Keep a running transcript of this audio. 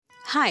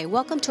Hi,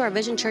 welcome to our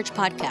Vision Church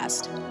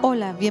podcast.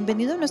 Hola,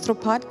 bienvenido a nuestro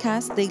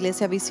podcast de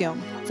Iglesia Visión.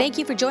 Thank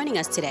you for joining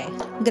us today.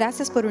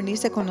 Gracias por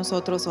unirse con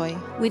nosotros hoy.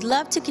 We'd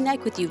love to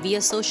connect with you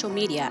via social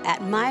media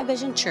at My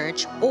Vision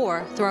Church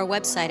or through our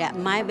website at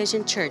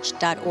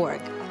myvisionchurch.org.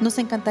 Nos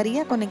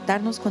encantaría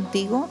conectarnos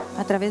contigo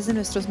a través de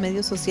nuestros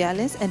medios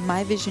sociales en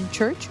My Vision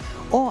Church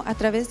o a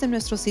través de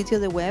nuestro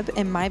sitio de web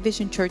en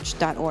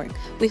myvisionchurch.org.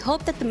 We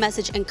hope that the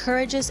message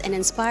encourages and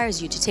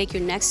inspires you to take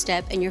your next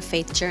step in your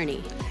faith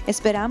journey.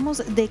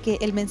 Esperamos de que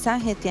el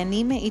mensaje te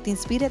anime y te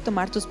inspire a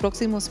tomar tus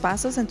próximos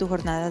pasos en tu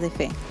jornada de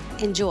fe.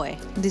 Enjoy.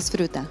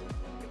 Disfruta.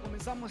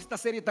 Comenzamos esta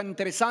serie tan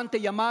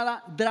interesante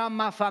llamada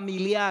Drama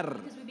Familiar.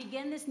 Because we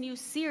begin this new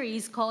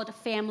series called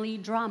Family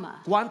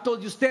Drama. ¿Cuántos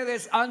de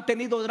ustedes han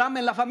tenido drama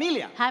en la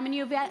familia? How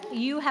many of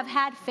you have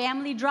had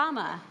family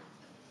drama?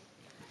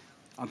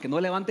 Aunque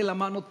no levante la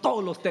mano,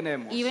 todos los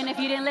tenemos. Even if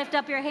you didn't lift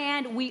up your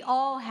hand, we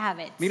all have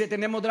it. Mire,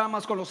 tenemos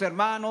dramas con los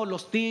hermanos,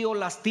 los tíos,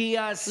 las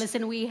tías,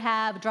 Listen, we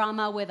have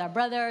drama with our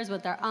brothers,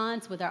 with our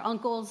aunts, with our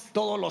uncles,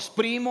 todos los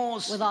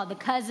primos. with all the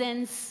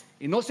cousins.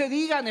 Y no se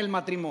diga en el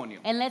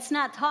matrimonio. And let's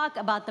not talk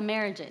about the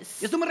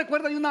marriages. Esto me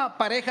recuerda de una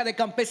pareja de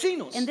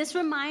campesinos. And this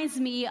reminds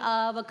me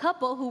of a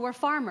couple who were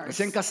farmers.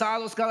 Recién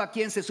casados, cada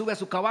quien se sube a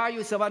su caballo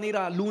y se van a ir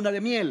a luna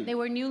de miel. They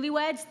were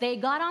newlyweds. They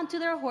got onto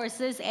their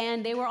horses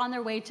and they were on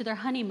their way to their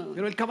honeymoon.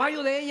 Pero el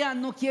caballo de ella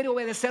no quiere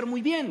obedecer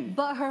muy bien.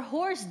 But her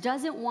horse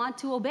doesn't want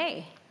to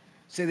obey.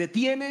 Se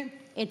detiene,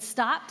 It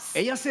stops.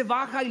 ella se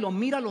baja y lo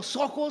mira a los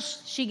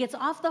ojos She gets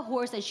off the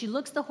horse and she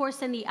looks the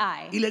horse in the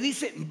eye. y le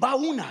dice, va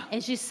una.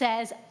 And she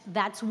says,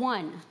 that's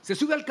one. Se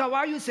sube al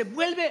caballo y se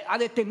vuelve a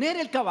detener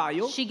el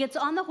caballo. She gets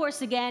on the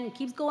horse again,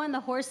 keeps going, the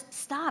horse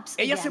stops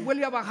Ella se again.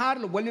 vuelve a bajar,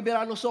 lo vuelve a ver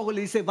a los ojos y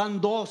le dice, van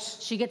dos.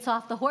 She gets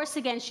off the horse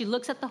again, she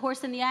looks at the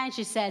horse in the eye and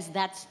she says,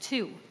 that's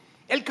two.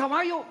 El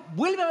caballo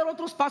vuelve a dar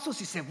otros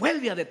pasos y se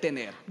vuelve a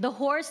detener. The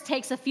horse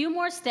takes a few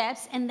more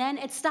steps and then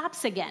it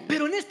stops again.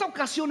 Pero en esta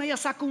ocasión ella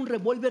saca un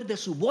revólver de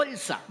su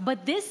bolsa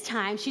But this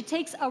time she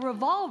takes a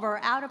revolver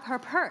out of her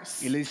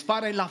purse y le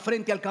dispara en la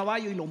frente al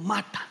caballo y lo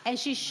mata. and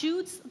she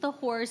shoots the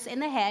horse in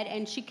the head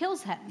and she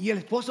kills him. Y el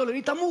esposo le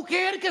grita,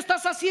 mujer, ¿qué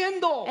estás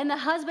haciendo? And the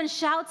husband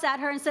shouts at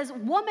her and says,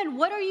 woman,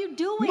 what are you No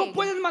doing?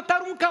 puedes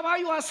matar un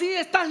caballo así,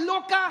 estás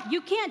loca.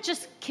 You can't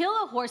just kill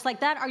a horse like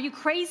that. Are you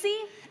crazy?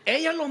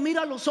 Ella lo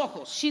mira a los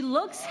ojos She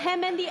looks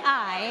him in the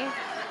eye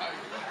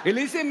y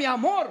le dice, mi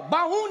amor,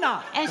 va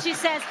una. and she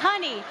says,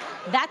 honey,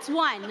 that's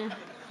one.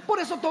 Por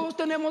eso todos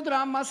tenemos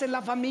dramas en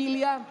la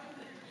familia.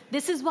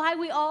 This is why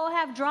we all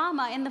have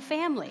drama in the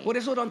family. Por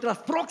eso durante las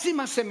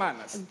próximas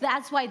semanas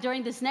That's why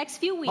during this next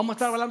few weeks, vamos a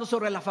estar hablando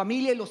sobre la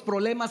familia y los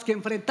problemas que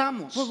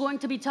enfrentamos, we're going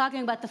to be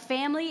talking about the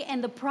family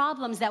and the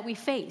problems that we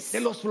face. de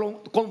los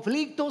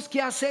conflictos,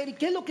 qué hacer y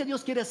qué es lo que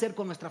Dios quiere hacer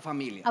con nuestra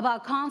familia.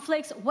 About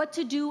conflicts, what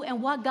to do,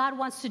 and what God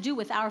wants to do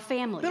with our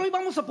family. Pero hoy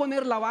vamos a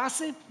poner la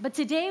base But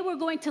today we're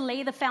going to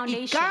lay the y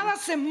foundation. cada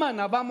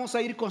semana vamos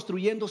a ir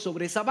construyendo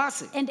sobre esa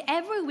base. And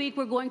every week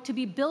we're going to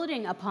be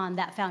building upon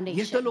that Y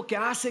esto es foundation. lo que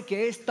hace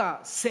que esta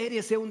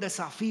serie sea un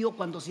desafío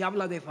cuando se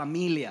habla de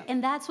familia.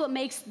 And that's what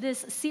makes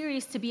this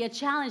series to be a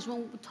challenge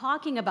when we're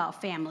talking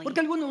about family. Porque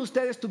algunos de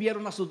ustedes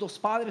tuvieron a sus dos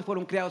padres,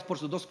 fueron criados por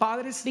sus dos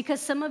padres.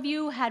 Because some of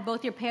you had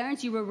both your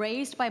parents, you were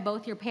raised by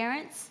both your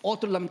parents.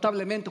 Otros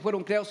lamentablemente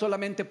fueron criados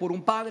solamente por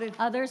un padre.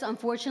 Others,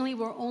 unfortunately,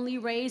 were only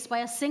raised by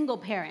a single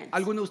parent.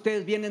 Algunos de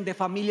ustedes vienen de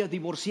familias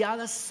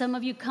divorciadas. Some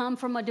of you come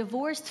from a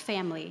divorced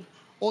family.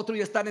 Otros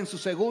ya están en su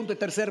segundo y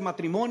tercer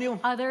matrimonio.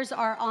 Others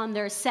are on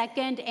their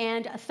second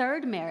and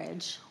third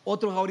marriage.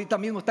 Otros ahorita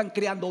mismo están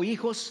criando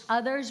hijos.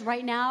 Others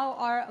right now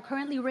are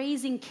currently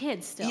raising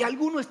kids still. Y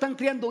algunos están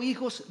criando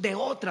hijos de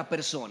otra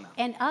persona.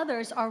 And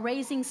others are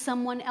raising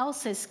someone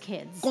else's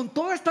kids. Con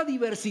toda esta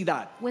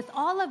diversidad With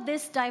all of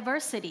this y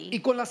diversity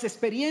con las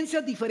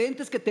experiencias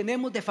diferentes que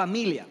tenemos de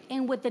familia,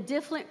 and with the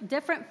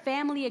different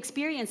family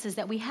experiences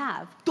that we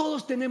have,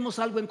 todos tenemos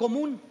algo en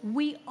común.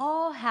 we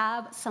all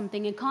have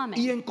something in Y common.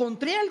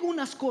 encontré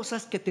algunas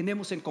cosas que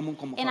tenemos en común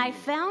como And I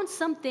familia. found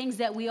some things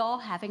that we all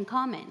have in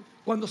common.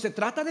 Cuando se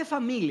trata de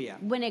familia,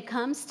 When it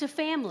comes to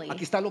family,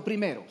 aquí está lo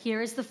primero.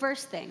 here is the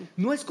first thing.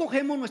 No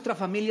escogemos nuestra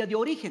familia de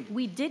origen.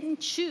 We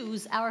didn't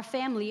choose our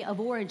family of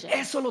origin.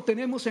 Eso lo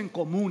tenemos en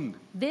común.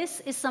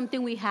 This is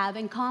something we have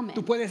in Tú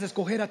common. puedes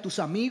escoger a tus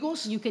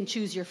amigos, You can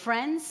choose your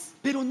friends,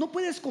 pero no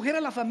puedes escoger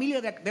a la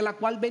familia de la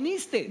cual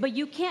veniste. but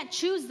you can't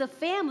choose the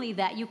family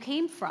that you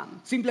came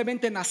from.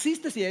 Simplemente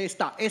naciste y ahí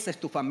está, esa es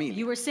tu You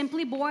familia. were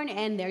simply born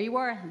and there you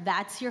were.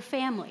 That's your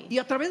family. Y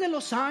a través de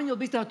los años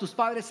viste a tus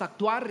padres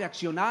actuar,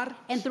 reaccionar.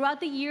 And throughout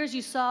the years,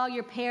 you saw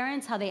your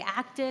parents, how they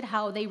acted,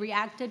 how they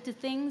reacted to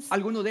things.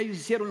 Algunos de ellos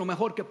hicieron lo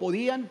mejor que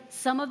podían,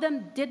 Some of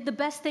them did the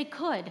best they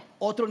could.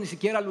 otros ni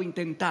siquiera lo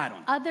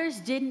intentaron.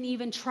 Others didn't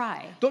even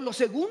try. Entonces, lo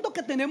segundo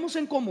que tenemos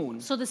en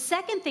común So the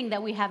second thing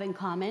that we have in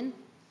common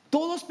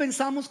Todos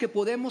pensamos que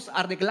podemos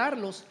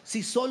arreglarlos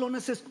si solo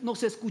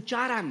nos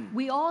escucharan.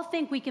 We all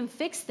think we can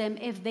fix them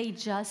if they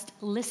just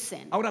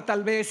listen. Ahora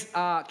tal vez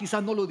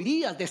quizás no lo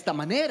dirías de esta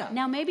manera,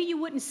 Now, maybe you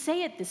wouldn't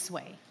say it this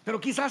way, pero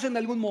quizás en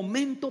algún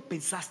momento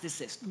pensaste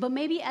esto. but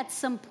maybe at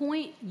some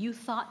point you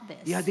thought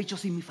Y has this. dicho,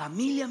 si mi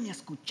familia me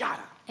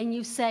escuchara And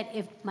you said,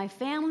 if my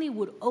family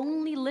would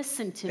only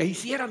listen to e me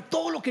hicieran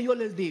todo lo que yo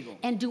les digo,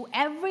 and do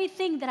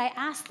everything that I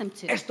ask them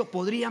to, esto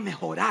podría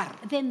mejorar.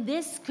 then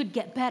this could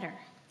get better.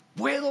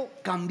 Puedo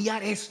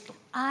cambiar esto.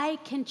 I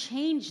can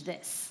change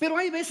this. Pero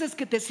hay veces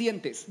que te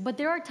sientes But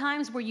there are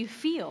times where you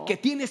feel que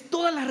tienes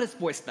todas las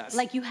respuestas,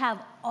 like you have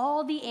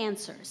all the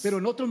answers. pero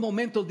en otros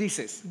momentos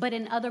dices, But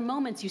in other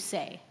moments you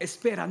say,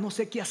 espera, no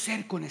sé qué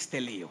hacer con este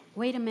lío.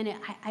 wait a minute,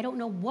 I don't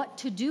know what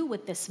to do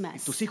with this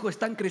mess. Tus hijos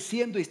están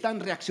creciendo y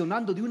están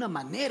reaccionando de una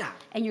manera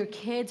And your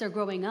kids are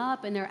growing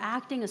up and they're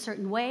acting a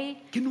certain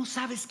way, que no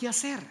sabes qué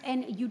hacer.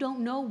 and you don't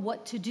know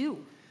what to do.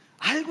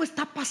 Algo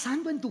está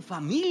pasando en tu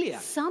familia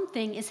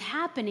Something is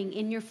happening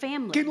in your que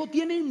family, no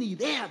tienes ni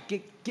idea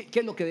qué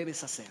es lo que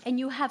debes hacer. and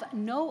you have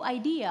no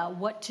idea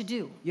what to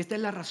do. Y esta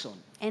es la razón.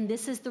 And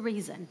this is the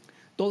reason.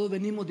 Todos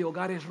venimos de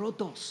hogares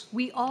rotos.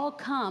 We all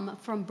come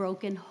from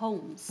broken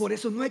homes. Por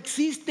eso no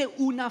existe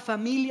una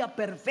familia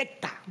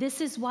perfecta.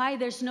 This is why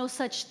there's no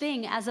such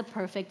thing as a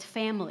perfect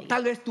family.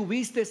 Tal vez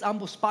tuviste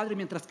ambos padres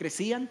mientras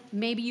crecían,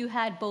 Maybe you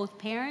had both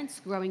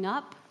parents growing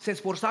up, se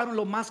esforzaron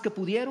lo más que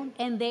pudieron,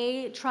 and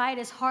they tried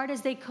as hard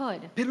as they could,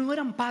 pero no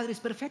eran padres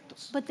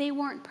perfectos. but they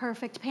weren't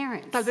perfect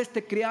parents. Tal vez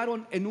te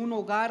criaron en un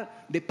hogar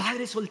de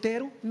padre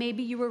soltero,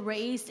 Maybe you were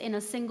raised in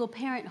a single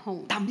parent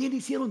home, también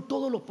hicieron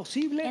todo lo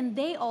posible, and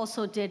they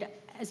also did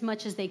as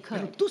much as they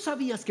pero could, tú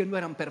sabías que no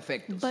eran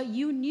perfectos. but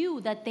you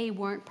knew that they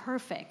weren't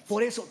perfect.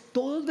 Por eso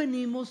todos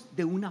venimos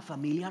de una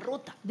familia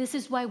rota. This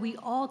is why we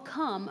all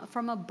come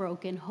from a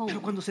broken Pero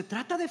home. cuando se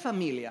trata de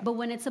familia, But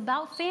when it's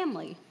about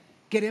family,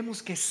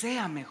 queremos que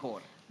sea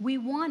mejor. we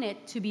want it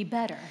to be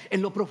better.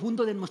 En lo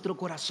profundo de nuestro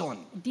corazón,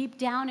 Deep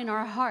down in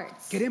our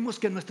hearts, queremos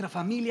que nuestra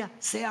familia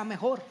sea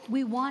mejor.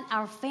 we want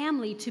our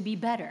family to be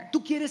better.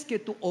 Tú quieres que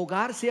tu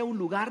hogar sea un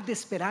lugar de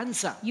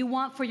esperanza. You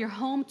want for your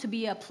home to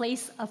be a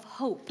place of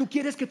hope. Tú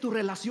quieres que tus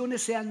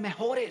relaciones sean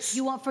mejores.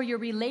 You want for your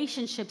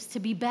relationships to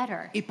be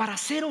better. Y para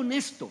ser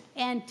honesto,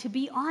 And to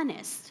be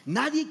honest,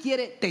 nadie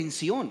quiere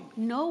tensión.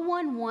 no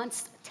one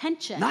wants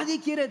tension. Nadie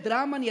quiere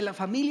drama ni en la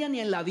familia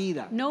ni en la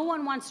vida. No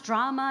one wants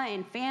drama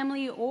in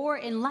family or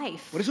in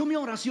life. Por eso mi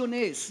oración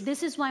es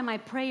This is why my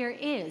prayer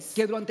is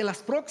que durante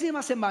las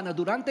próximas semanas,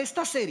 durante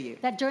esta serie,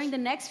 that during the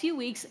next few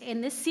weeks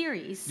in this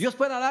series, Dios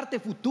pueda darte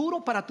futuro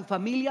para tu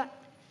familia,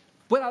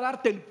 pueda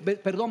darte,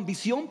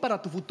 visión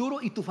para tu futuro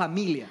y tu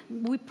familia,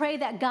 we pray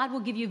that God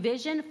will give you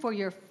vision for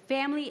your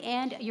family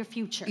and your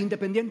future,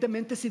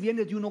 independientemente si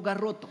vienes de un hogar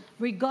roto,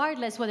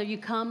 regardless whether you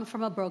come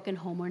from a broken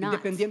home or not,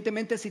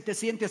 independientemente si te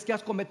sientes que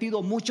has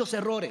cometido muchos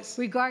errores.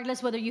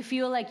 regardless whether you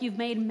feel like you've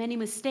made many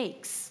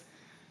mistakes.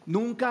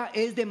 Nunca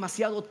es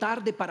demasiado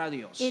tarde para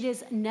Dios. It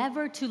is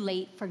never too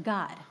late for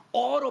God.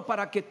 Oro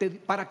para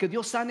que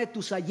Dios sane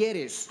tus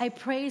ayeres I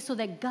pray so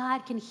that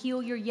God can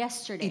heal your y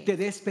yesterday te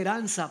dé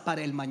esperanza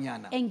para el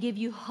mañana. and give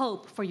you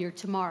hope for your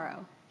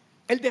tomorrow.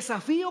 El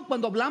desafío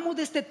cuando hablamos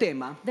de este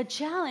tema The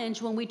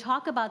challenge when we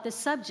talk about this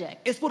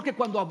subject es porque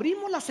cuando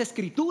abrimos las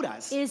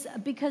escrituras is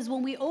because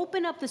when we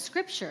open up the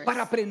scriptures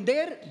para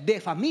aprender de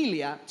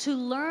familia, to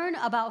learn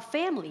about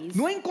families,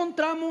 no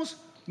encontramos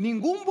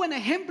ningún buen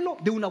ejemplo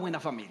de una buena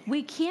familia.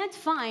 we can't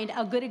find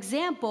a good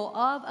example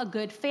of a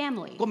good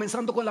family.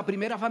 Comenzando con la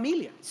primera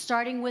familia,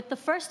 Starting with the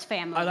first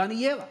family, Adán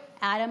y Eva.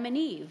 Adam and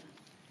Eve.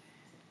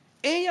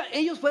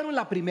 Ellos fueron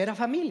la primera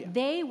familia.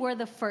 They were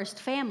the first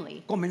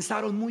family.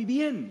 Comenzaron muy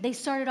bien. They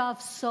started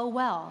off so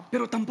well.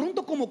 Pero tan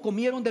pronto como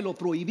comieron de lo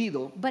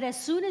prohibido, But as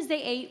soon as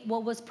they ate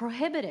what was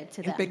prohibited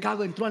to el them,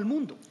 pecado entró al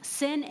mundo.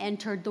 sin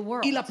entered the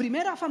world. Y la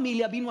primera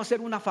familia vino a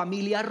ser una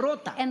familia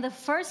rota. And the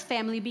first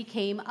family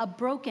became a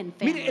broken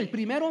Mire, el family.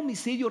 primer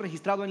homicidio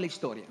registrado en la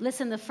historia.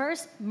 Listen, the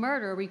first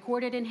murder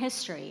recorded in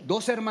history,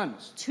 Dos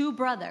hermanos, two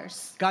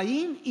brothers,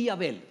 Caín y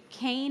Abel.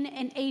 Cain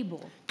and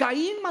Abel.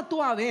 Caín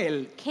mató a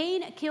Abel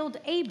Cain killed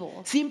Abel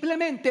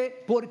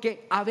simplemente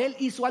porque Abel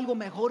hizo algo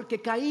mejor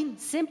que Caín.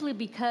 simply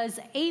because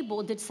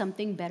Abel did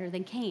something better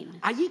than Cain.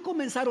 Allí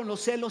comenzaron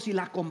los celos y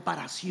la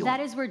comparación.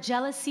 That is where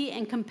jealousy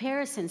and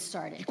comparison Y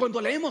started.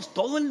 cuando leemos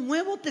todo el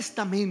Nuevo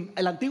Testamento,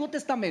 el Antiguo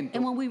Testamento,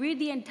 And when we read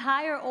the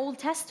entire Old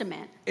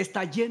Testament,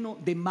 está lleno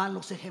de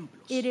malos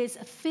ejemplos. it is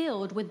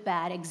filled with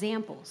bad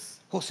examples.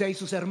 José y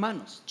sus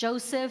hermanos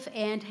Joseph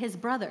and his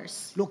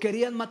brothers, lo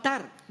querían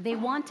matar, they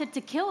wanted to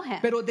kill him,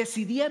 pero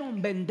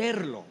decidieron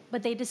venderlo.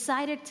 but they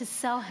decided to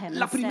sell him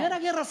La instead. primera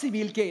guerra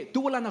civil que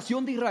tuvo la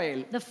nación de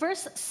Israel The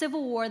first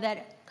civil war that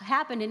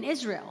happened in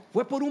Israel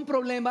fue por un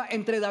problema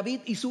entre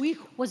David y su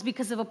hijo. was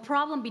because of a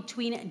problem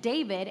between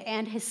David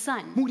and his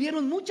son.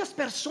 Murieron muchas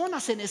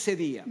personas en ese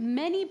día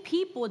Many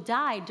people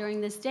died during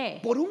this day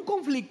por un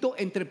conflicto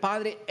entre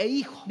padre e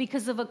hijo.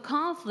 because of a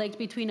conflict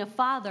between a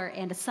father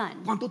and a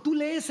son. Cuando tú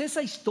lees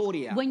esa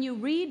historia, When you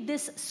read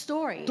this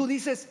story, tú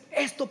dices,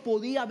 esto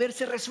podía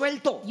haberse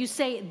resuelto. you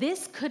say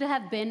this could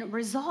have been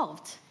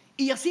resolved.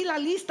 Y así la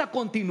lista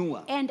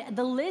continúa. And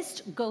the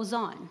list goes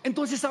on.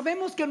 Entonces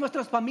sabemos que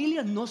nuestras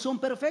familias no son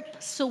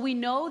perfectas. So we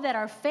know that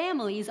our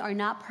families are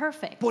not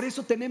perfect. Por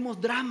eso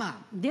tenemos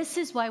drama. This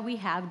is why we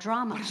have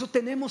drama. Por eso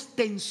tenemos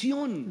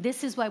tensión.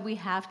 This is why we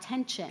have Y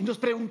tension. nos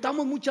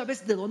preguntamos muchas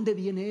veces de dónde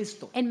viene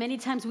esto. And many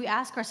times we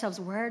ask ourselves,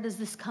 where does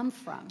this come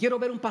from? Quiero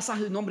ver un pasaje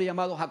de un hombre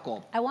llamado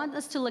Jacob, I want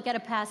us to look at a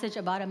passage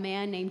about a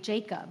man named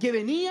Jacob que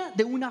venía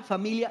de una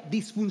familia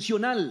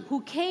disfuncional.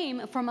 who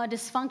came from a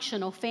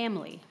dysfunctional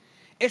family.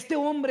 Este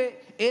hombre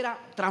era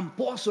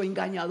tramposo,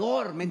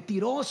 engañador,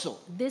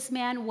 mentiroso. This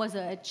man was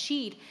a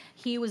cheat.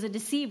 He was a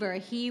deceiver.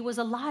 He was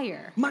a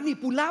liar.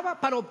 Manipulaba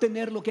para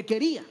obtener lo que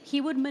quería. He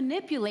would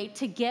manipulate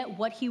to get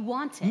what he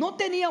wanted. No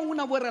tenía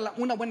una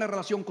buena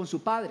relación con su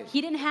padre.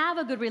 He didn't have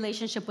a good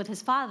relationship with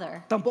his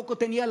father, Tampoco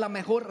tenía la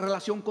mejor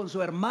relación con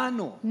su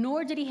hermano.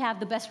 nor did he have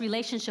the best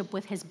relationship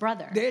with his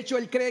brother. De hecho,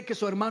 él cree que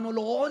su hermano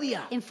lo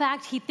odia. In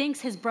fact, he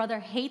thinks his brother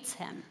hates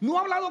him. No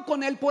ha hablado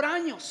con él por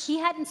años. He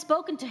hadn't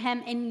spoken to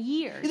him in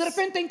years. Y de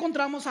repente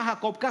encontramos a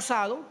Jacob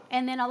casado,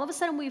 And then all of a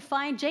sudden we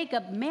find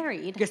Jacob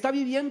married, que está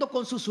viviendo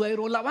con su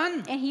suegro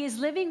Labán. and he is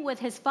living with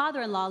his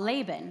father-in-law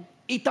Laban,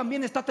 Y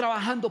también está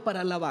trabajando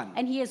para Labán.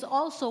 and he is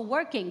also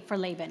working for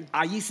Laban.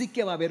 Allí sí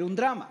que va a haber un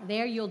drama.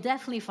 There you'll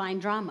definitely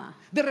find drama.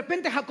 De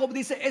repente Jacob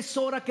dice, es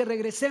hora que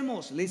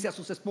regresemos, le dice a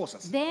sus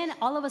esposas, Then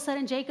all of a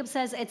sudden Jacob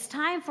says, it's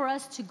time for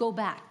us to go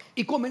back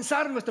y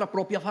comenzar nuestra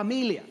propia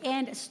familia.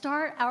 and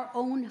start our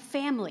own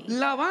family.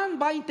 Labán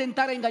va a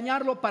intentar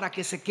engañarlo para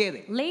que se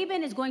quede.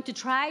 Laban is going to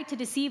try to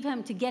deceive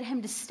him to get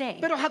him to stay.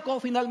 Pero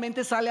Jacob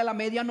finalmente sale a la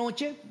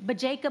medianoche But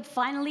Jacob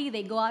finally,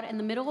 they go out in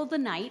the middle of the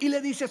night, y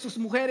le dice a sus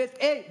mujeres,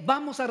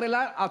 vamos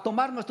a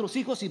tomar nuestros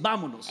hijos y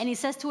vámonos. and he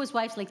says to his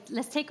wife, like,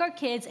 let's take our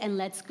kids and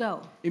let's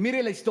go. Y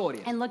mire la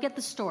historia. And look at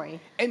the story.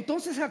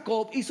 Entonces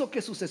Jacob hizo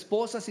que sus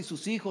esposas y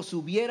sus hijos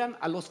subieran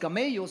a los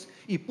camellos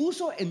y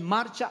puso en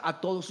marcha a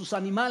todos sus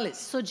animales.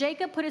 So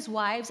Jacob put his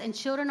wives and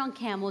children on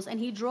camels, and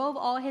he drove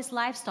all his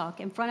livestock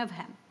in front of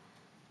him.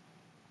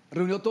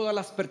 Reunió todas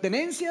las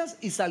pertenencias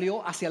y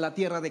salió hacia la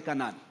tierra de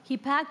Canaán. He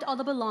packed all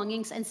the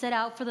belongings and set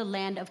out for the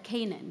land of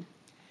Canaan.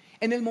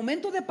 En el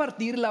momento de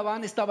partir,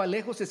 Labán estaba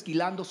lejos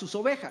esquilando sus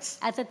ovejas.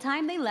 At the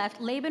time they left,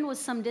 Laban was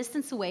some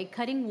distance away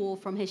cutting wool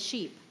from his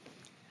sheep.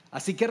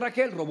 Así que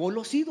Raquel robó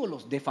los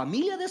ídolos de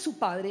familia de su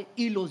padre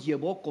y los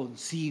llevó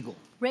consigo.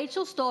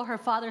 Rachel stole her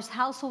father's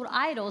household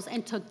idols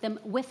and took them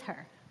with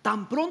her.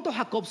 Tan pronto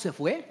Jacob se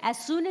fue,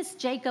 As soon as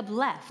Jacob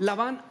left,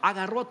 Labán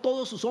agarró a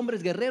todos sus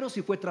hombres guerreros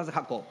y fue tras de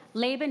Jacob.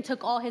 Laban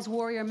took all his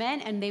warrior men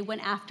and they went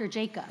after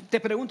Jacob. Te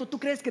pregunto, ¿tú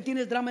crees que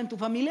tienes drama en tu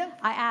familia?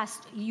 I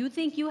asked, you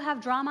think you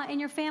have drama in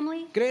your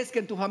family? ¿Crees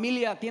que en tu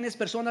familia tienes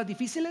personas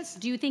difíciles?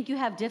 Do you think you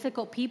have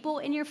difficult people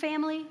in your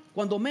family?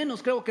 Cuando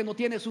menos creo que no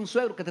tienes un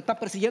suegro que te está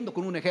persiguiendo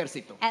con un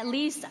ejército. At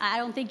least I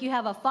don't think you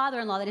have a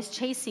father-in-law that is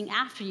chasing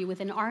after you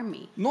with an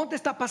army. No te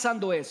está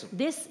pasando eso.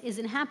 This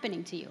isn't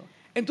happening to you.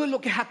 Entonces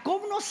lo que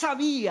Jacob no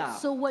sabía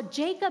So what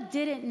Jacob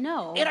didn't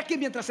know era que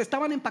mientras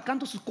estaban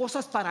empacando sus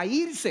cosas para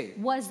irse,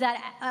 was that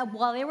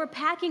while they were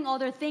packing all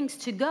their things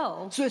to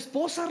go, su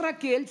esposa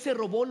Raquel se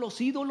robó los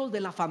ídolos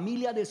de la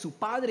familia de su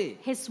padre.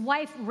 his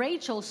wife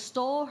Rachel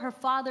stole her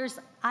father's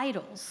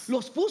idols.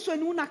 Los puso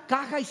en una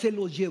caja y se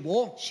los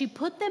llevó. She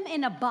put them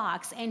in a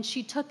box and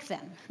she took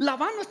them.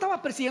 Labán no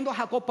estaba persiguiendo a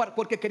Jacob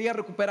porque quería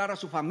recuperar a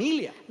su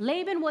familia.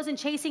 Laban wasn't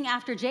chasing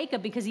after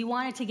Jacob because he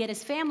wanted to get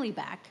his family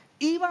back.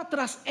 Iba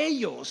tras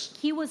ellos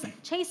He was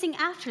chasing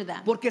after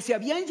them porque se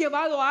habían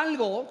llevado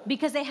algo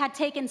because they had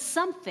taken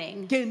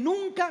something que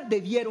nunca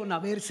debieron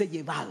haberse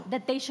llevado.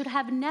 that they should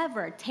have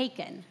never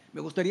taken.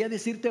 Me gustaría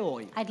decirte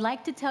hoy I'd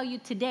like to tell you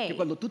today que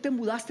cuando tú te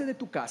mudaste de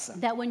tu casa,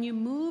 that when you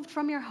moved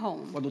from your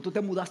home, cuando tú te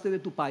mudaste de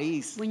tu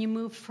país when you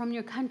moved from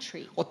your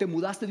country, o te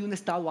mudaste de un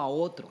estado a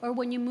otro, or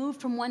when you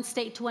moved from one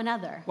state to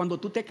another, cuando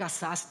tú te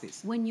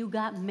casaste, when you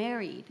got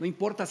married, no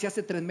importa si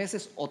hace 3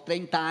 meses o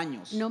 30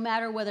 años, no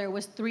matter whether it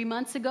was 3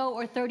 months ago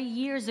or 30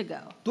 years ago,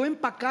 tú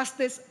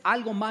empacaste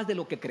algo más de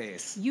lo que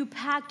crees. you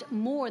packed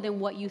more than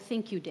what you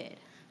think you did.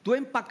 Tú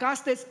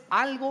empacaste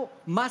algo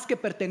más que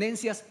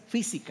pertenencias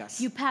físicas.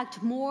 You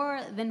packed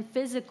more than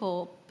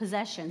physical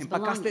possessions,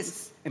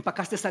 belongings.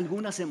 Empacaste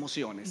algunas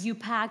emociones. You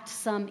packed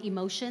some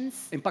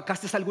emotions.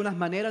 Empacaste algunas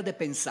maneras de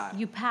pensar.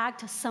 You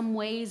packed some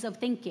ways of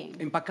thinking.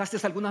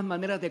 Empacaste algunas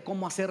maneras de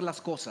cómo hacer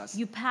las cosas.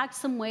 You packed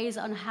some ways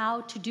on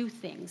how to do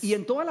things. Y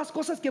en todas las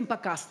cosas que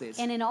empacaste,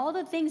 And in all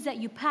the things that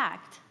you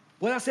packed,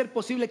 puede ser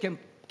posible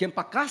que que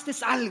empacaste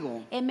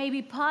algo It may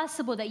be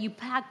possible that you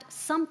packed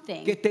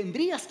something que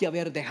tendrías que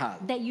haber dejado.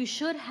 that you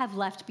should have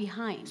left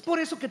behind. Por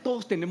eso que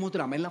todos tenemos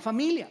drama en la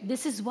familia.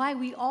 This is why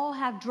we all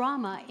have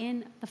drama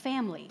in the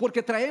family.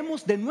 Porque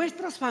traemos de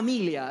nuestras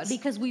familias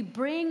Because we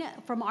bring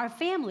from our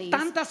families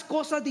tantas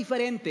cosas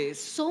diferentes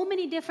so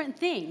many different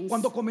things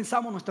cuando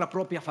comenzamos nuestra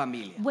propia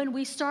familia. when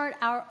we start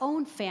our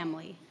own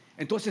family.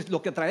 Entonces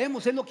lo que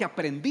traemos es lo que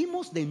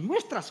aprendimos de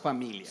nuestras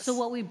familias. So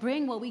what we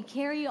bring, what we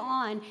carry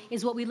on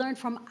is what we learned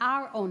from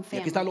our own Y aquí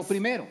families. está lo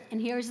primero.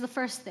 And here's the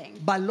first thing.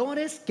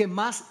 Valores que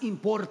más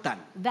importan.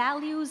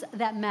 Values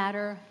that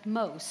matter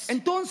most.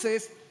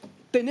 Entonces,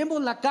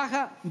 tenemos la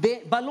caja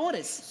de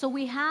valores. So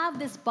we have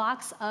this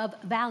box of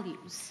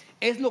values.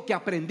 Es lo que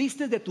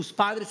aprendiste de tus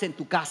padres en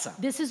tu casa.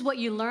 This is what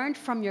you learned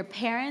from your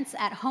parents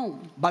at home.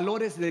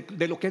 Valores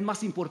de lo que es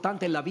más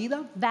importante en la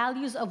vida.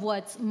 Values of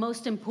what's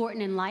most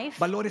important in life.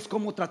 Valores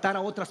cómo tratar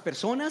a otras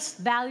personas.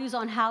 Values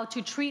on how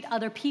to treat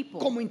other people.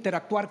 Cómo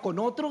interactuar con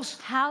otros.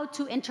 How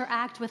to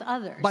interact with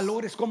others.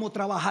 Valores cómo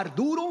trabajar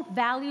duro.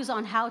 Values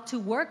on how to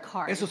work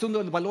hard. Esos son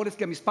los valores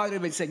que mis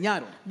padres me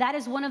enseñaron. That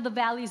is one of the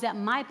values that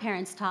my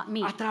parents taught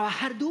me. A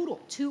trabajar duro.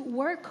 To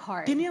work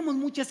hard. Teníamos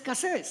mucha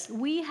escasez.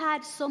 We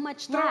had so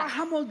much lack.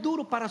 Trabajamos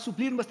duro para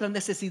suplir nuestras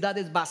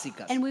necesidades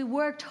básicas. And we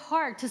worked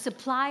hard to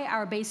supply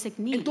our basic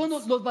needs.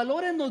 Entonces los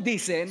valores nos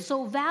dicen,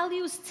 So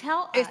values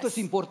tell esto us es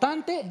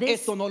importante, this-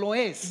 esto no lo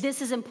es. this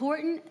is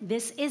important,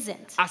 this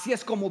isn't. Así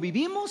es como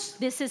vivimos,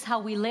 This is how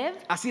we live,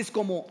 así es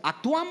como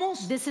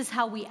actuamos, this is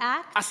how we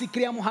act, así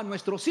criamos a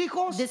nuestros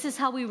hijos. this is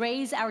how we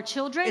raise our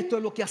children, Esto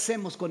es lo que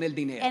hacemos con el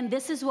dinero. and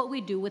this is what we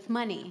do with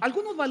money.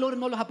 Algunos valores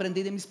no los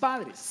aprendí de mis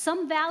padres.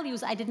 Some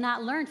values I did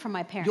not learn from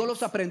my Yo los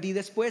parents. aprendí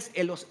después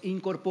y los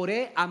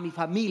incorporé a mi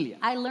familia.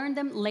 I learned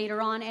them later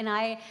on and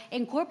I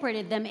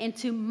incorporated them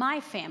into my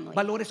family.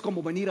 Valores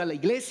como venir a la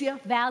iglesia,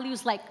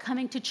 Values like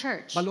coming to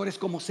church, valores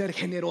como ser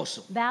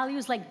generoso.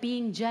 values like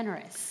being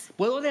generous.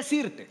 Puedo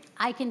decirte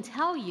I can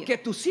tell you que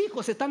tus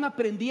hijos están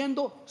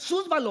aprendiendo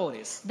sus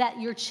valores that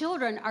your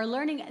children are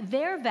learning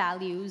their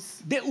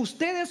values de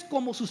ustedes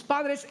como sus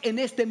padres en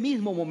este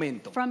mismo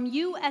momento. from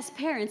you as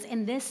parents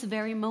in this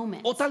very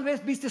moment. O tal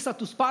vez vistes a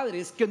tus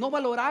padres que no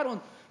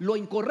valoraron lo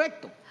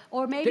incorrecto,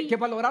 Or maybe, que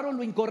valoraron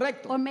lo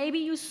incorrecto. or maybe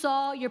you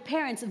saw your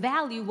parents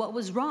value what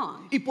was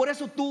wrong. Y por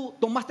eso tú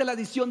tomaste la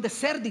decisión de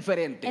ser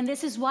diferente. And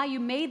this is why you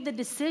made the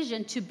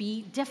decision to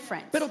be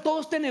different. Pero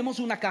todos tenemos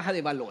una caja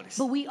de valores.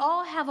 But we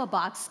all have a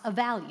box of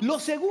values. Lo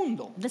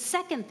segundo, The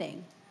second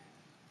thing,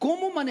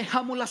 ¿cómo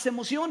manejamos las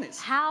emociones?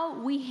 how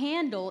we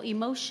handle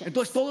emotions.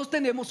 Entonces todos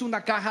tenemos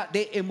una caja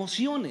de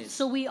emociones.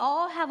 So we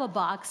all have a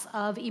box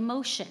of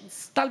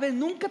emotions. Tal vez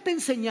nunca te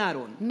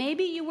enseñaron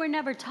Maybe you were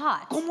never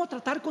taught cómo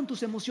tratar con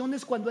tus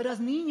emociones cuando eras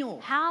niño.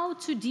 how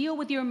to deal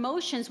with your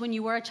emotions when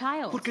you were a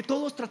child. Porque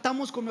todos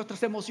tratamos con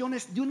nuestras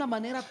emociones de una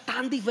manera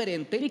tan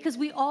diferente. Because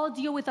we all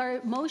deal with our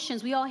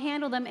emotions, we all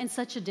handle them in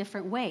such a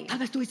different way. Tal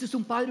vez tuviste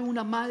un padre o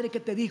una madre que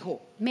te dijo,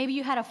 Maybe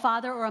you had a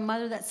father or a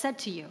mother that said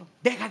to you,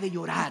 deja de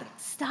llorar,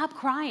 stop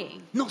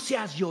crying, no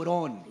seas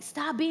llorón.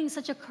 stop being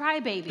such a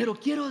crybaby. Pero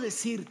quiero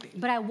decirte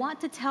But I want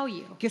to tell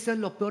you que eso es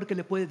lo peor que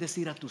le puedes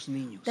decir a tus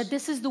niños. that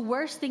this is the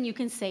worst thing you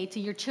can say to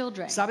your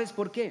children. ¿Sabes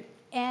por qué?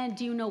 And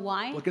do you know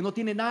why? Porque no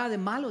tiene nada de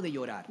malo de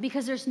llorar.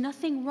 Because there's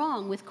nothing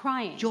wrong with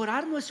crying.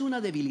 Llorar no es una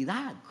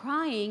debilidad,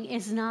 Crying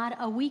is not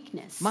a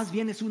weakness. más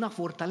bien es una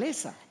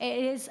fortaleza.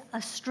 It is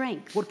a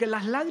strength. Porque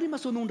las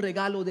lágrimas son un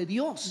regalo de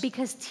Dios.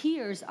 Because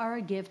tears are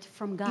a gift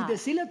from Y God.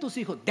 decirle a tus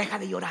hijos, deja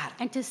de llorar.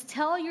 And to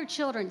tell your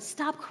children,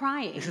 stop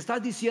crying, Les estás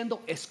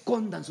diciendo,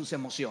 escondan sus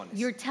emociones.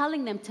 you're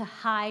telling them to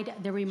hide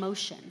their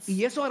emotions.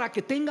 Y eso hará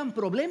que tengan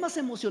problemas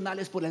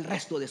emocionales por el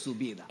resto de su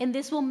vida. And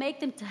this will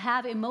make them to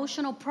have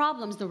emotional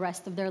problems the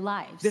rest of their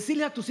lives.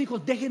 Decirle a tus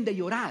hijos, dejen de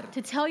llorar.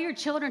 To tell your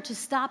children to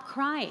stop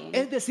crying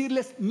Es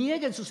decirles,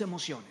 nieguen sus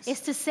emociones. is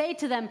to say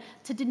to them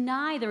to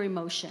deny their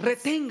emotions,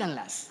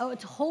 Reténganlas.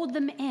 to hold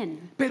them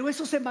in. Pero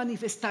eso se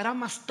manifestará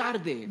más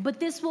tarde But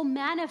this will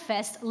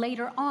manifest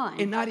later on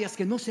en áreas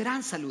que no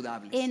serán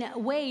saludables. in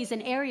ways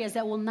and areas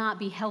that will not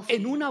be healthy.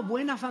 En una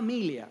buena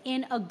familia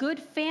In a good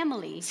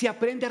family, se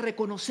aprende a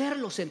reconocer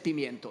los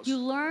sentimientos. you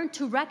learn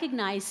to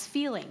recognize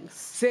feelings.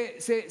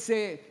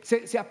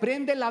 Se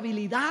aprende la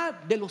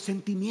habilidad de los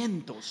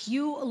sentimientos.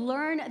 You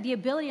learn the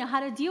ability on how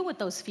to deal with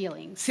those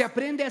feelings. Se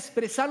aprende a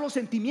expresar los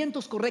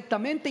sentimientos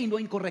correctamente y no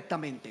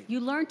incorrectamente. You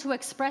learn to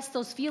express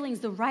those feelings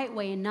the right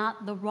way and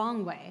not the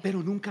wrong way.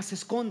 Pero nunca se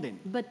esconden.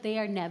 But they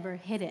are never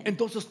hidden.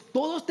 Entonces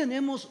todos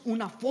tenemos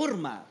una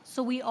forma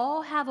So we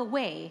all have a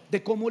way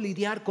de cómo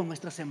lidiar con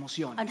nuestras on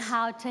emociones.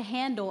 how to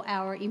handle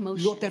our Lo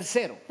emotions.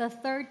 tercero, The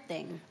third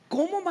thing,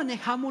 ¿cómo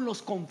manejamos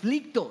los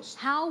conflictos?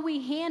 how we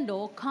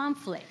handle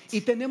conflict.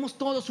 Y tenemos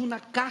todos una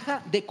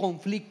caja de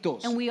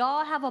conflictos. And we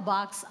all have a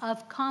box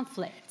of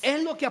conflict.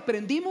 Es lo que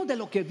aprendimos de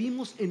lo que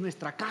vimos en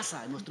nuestra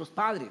casa, en nuestros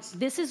padres.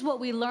 This is what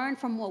we learned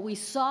from what we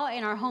saw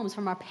in our homes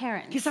from our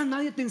parents. Quizás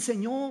nadie te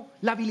enseñó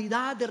la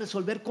habilidad de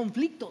resolver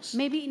conflictos.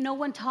 Maybe no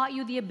one taught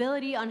you the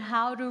ability on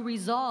how to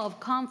resolve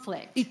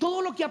conflict. Y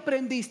todo lo que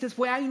aprendiste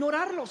fue a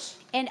ignorarlos,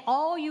 And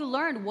all you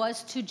learned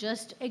was to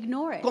just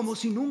ignore it. como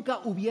si nunca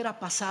hubiera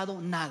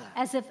pasado nada.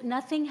 As if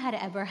nothing had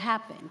ever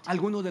happened.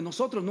 Algunos de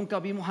nosotros nunca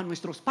vimos a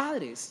nuestros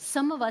padres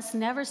Some of us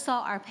never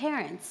saw our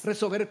parents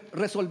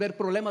resolver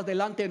problemas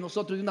delante de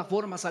nosotros de una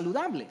forma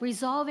saludable.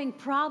 resolving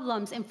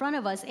problems in front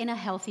of us in a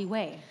healthy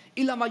way.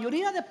 Y la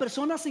mayoría de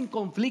personas en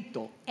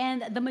conflicto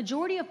And the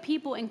majority of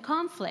people in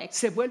conflict,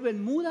 se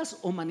vuelven mudas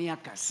o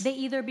maníacas. they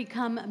either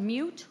become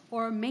mute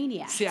or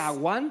maniacs. Se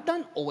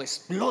aguantan o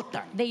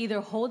explotan. They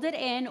either hold it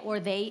in or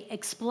they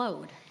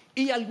explode.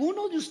 Y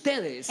algunos de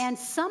ustedes And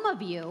some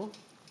of you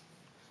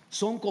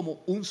son como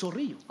un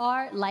zorrillo.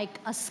 are like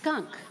a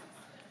skunk.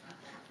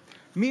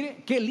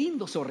 Mire qué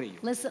lindo zorrillo.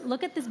 Listen,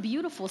 look at this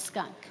beautiful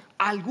skunk.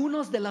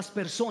 Algunas de las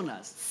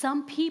personas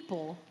Some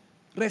people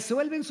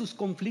resuelven sus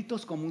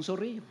conflictos como un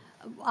zorrillo.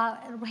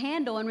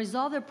 handle and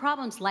resolve their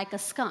problems like a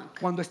skunk.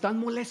 Cuando están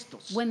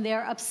molestos, When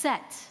they're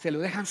upset, se lo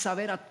dejan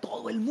saber a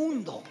todo el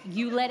mundo.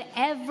 you let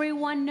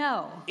everyone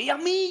know. Y a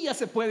mí ya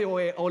se puede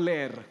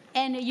oler.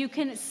 And you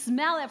can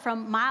smell it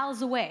from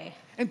miles away.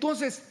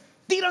 Entonces,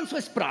 tiran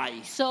su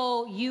spray.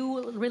 So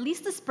you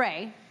release the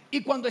spray, Y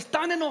cuando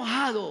están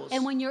enojados,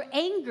 and when you're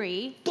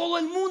angry, todo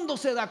el mundo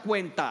se da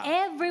cuenta.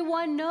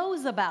 everyone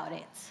knows about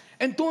it.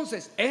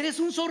 Entonces, eres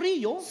un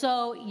zorrillo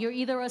So you're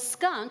either a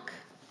skunk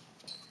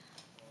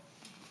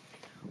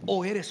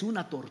o eres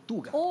una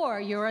tortuga. or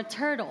you're a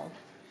turtle.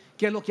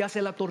 ¿Qué es lo que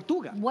hace la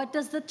tortuga? What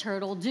does the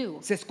turtle do?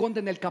 Se esconde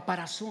en el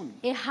caparazón.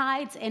 It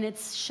hides in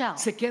its shell.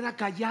 Se queda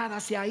callada,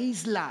 se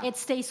aísla It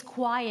stays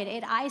quiet.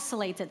 It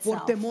isolates por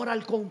itself temor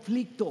al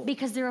conflicto.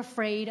 because they're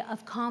afraid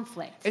of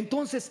conflict.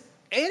 Entonces,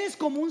 eres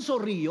como un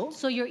zorrillo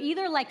So you're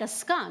either like a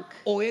skunk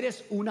o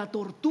eres una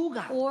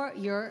tortuga. or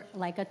you're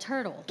like a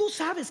turtle. Tú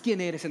sabes quién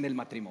eres en el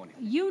matrimonio.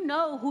 You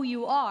know who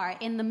you are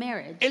in the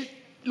marriage.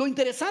 Lo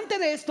interesante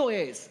de esto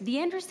es The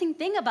interesting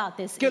thing about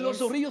this que los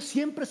is zorrillos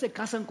siempre se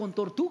casan con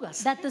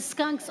tortugas. that the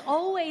skunks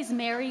always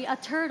marry a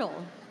turtle.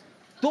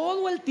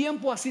 Todo el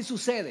tiempo así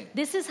sucede.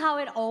 This is how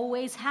it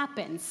always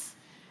happens.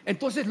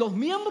 Entonces los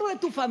miembros de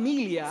tu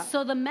familia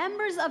So the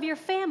members of your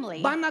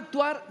family van a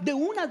actuar de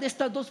una de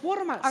estas dos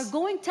formas. are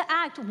going to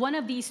act one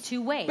of these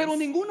two ways. Pero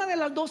ninguna de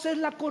las dos es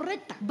la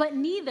correcta. But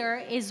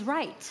neither is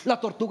right.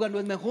 La tortuga no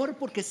es mejor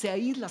porque se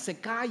aísla, se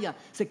calla,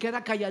 se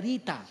queda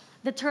calladita.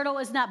 The turtle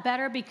is not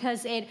better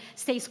because it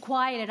stays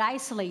quiet, it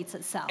isolates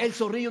itself. El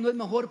zorrillo no es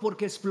mejor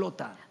porque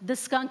explota. The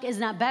skunk is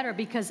not better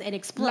because it La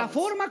explodes.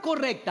 forma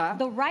correcta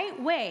The right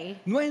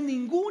way, no es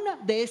ninguna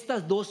de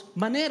estas dos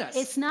maneras.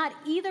 it's not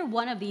either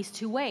one of these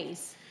two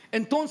ways.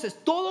 Entonces,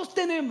 todos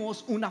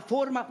tenemos una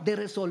forma de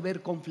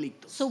resolver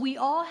conflictos. So we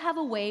all have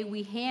a way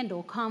we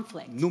handle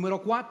conflict. Número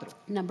 4,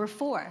 Number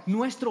 4,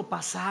 nuestro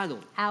pasado.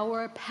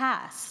 our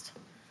past.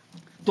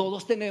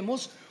 Todos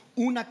tenemos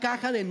una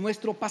caja de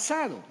nuestro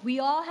pasado. We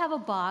all have a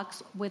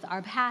box with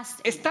our past.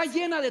 in Está it.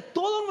 llena de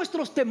todos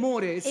nuestros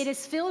temores It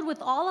is filled with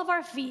all of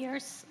our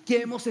fears, que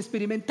hemos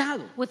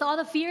experimentado. with all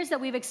the fears that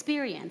we've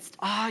experienced.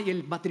 Ay,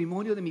 el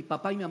matrimonio de mi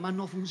papá y mi mamá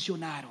no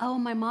funcionaron. Oh,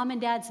 my mom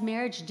and dad's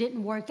marriage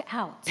didn't work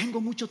out.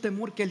 Tengo mucho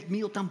temor que el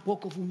mío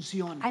tampoco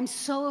funcione. I'm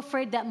so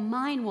afraid that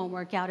mine won't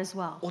work out as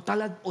well. O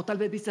tal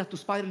vez viste a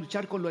tus padres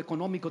luchar con lo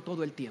económico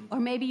todo el tiempo.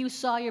 Or maybe you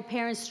saw your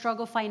parents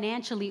struggle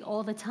financially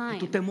all the Tu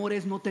time. temor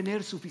es no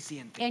tener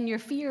suficiente. And your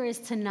fear is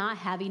to not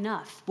have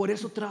enough. Por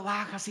eso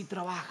trabajas y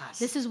trabajas.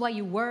 This is why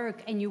you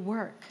work and you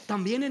work.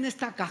 También en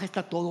esta caja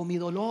está todo mi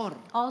dolor,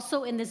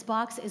 Also in this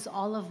box is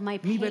all of my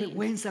mi pain,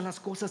 vergüenza, las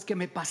cosas que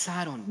me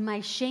pasaron. my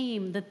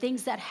shame, the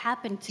things that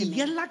happened to Y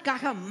es me. la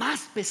caja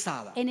más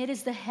pesada, And it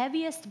is the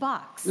heaviest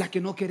box la que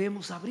no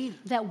queremos abrir.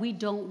 that we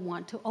don't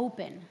want to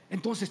open.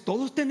 Entonces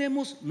todos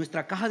tenemos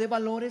nuestra caja de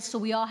valores, So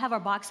we all have our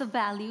box of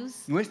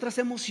values, nuestras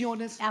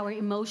emociones, our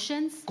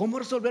emotions, cómo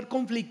resolver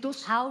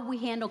conflictos how we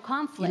handle y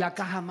conflict, la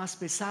caja más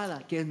pesada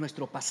que es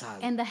nuestro pasado.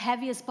 and the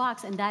heaviest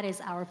box, and that is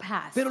our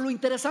past. Pero lo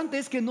interesante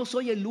es que no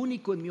soy el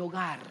único en mi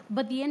hogar,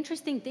 But the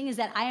interesting thing is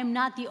that I am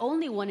not the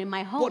only one in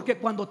my home. porque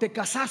cuando te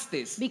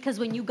casaste Because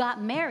when you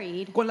got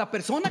married, con la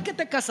persona que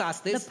te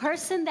casaste, the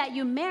person that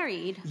you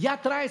married ya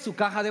trae su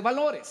caja de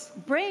valores.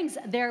 brings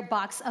their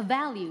box of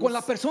values. Con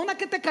la persona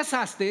que te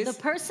casaste, The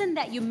person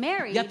that you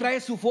married ya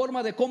trae su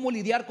forma de cómo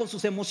lidiar con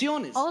sus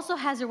emociones. also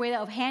has a way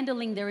of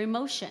handling their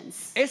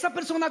emotions. Esa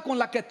persona con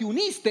la que te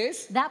uniste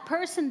That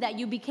person that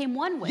you became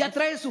one with, ya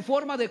trae su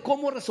forma de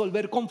cómo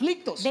resolver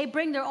conflictos. they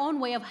bring their own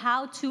way of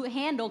how to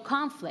handle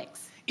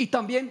conflicts. Y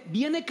también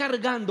viene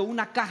cargando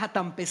una caja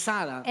tan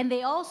pesada And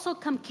they also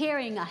come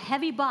carrying a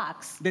heavy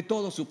box de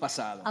todo su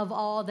pasado. of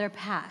all their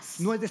past.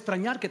 No es de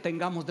extrañar que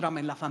tengamos drama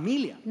en la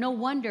familia. No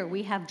wonder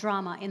we have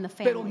drama in the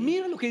Pero family.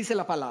 mira lo que dice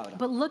la palabra.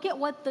 But look at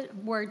what the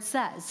word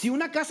says. Si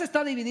una casa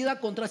está dividida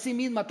contra sí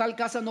misma, tal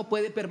casa no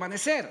puede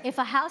permanecer. If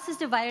a house is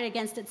divided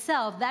against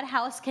itself, that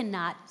house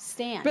cannot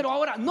stand. Pero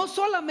ahora, no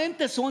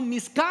solamente son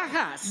mis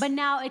cajas, But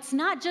now it's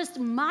not just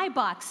my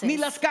boxes ni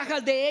las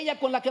cajas de ella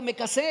con la que me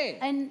casé,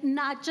 and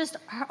not just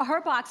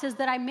her boxes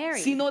that I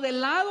married. sino del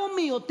lado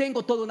mío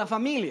tengo toda una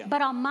familia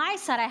But on my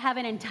side, I have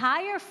an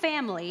entire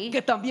family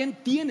que también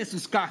tiene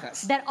sus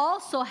cajas. that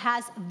also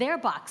has their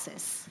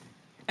boxes.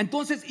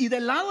 Entonces, y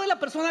del lado de la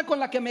persona con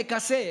la que me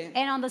casé,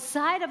 And on the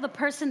side of the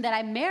person that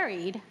I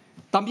married,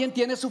 también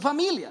tiene su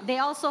familia. they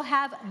also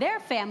have their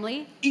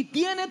family Y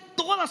tiene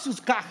todas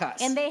sus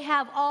cajas. and they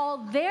have all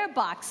their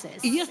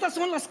boxes. Y estas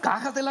son las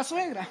cajas de la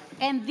suegra.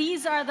 And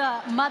these are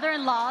the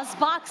mother-in-law's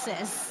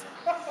boxes.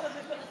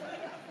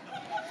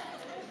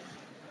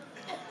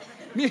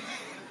 Mi-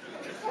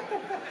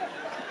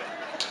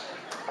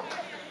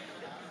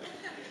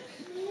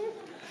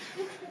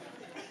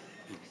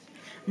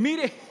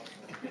 Mire,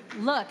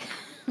 Look,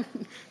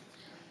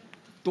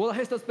 todas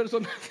estas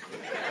personas,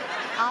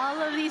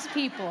 all of these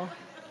people,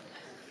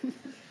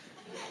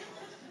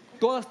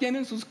 todas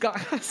tienen sus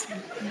cajas.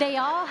 they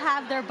all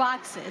have their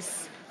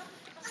boxes.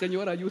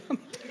 Señor, ayúdame.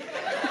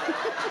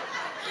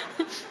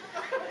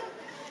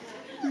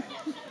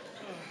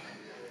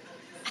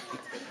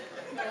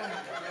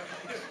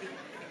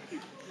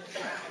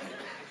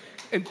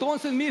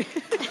 Entonces, mire.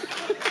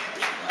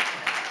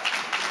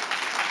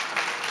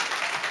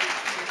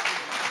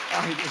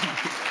 Ay, Dios mío.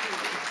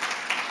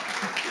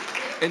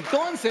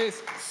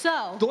 Entonces,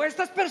 So, todas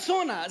estas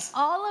personas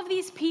all of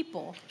these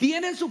people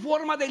tienen su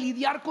forma de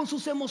lidiar con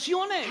sus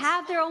emociones.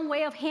 have their own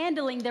way of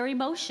handling their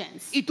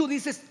emotions. Y tú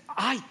dices,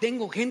 ay,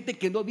 tengo gente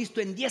que no he visto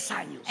en 10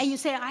 años. And you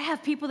say, I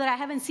have people that I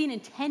haven't seen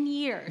in 10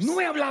 years. No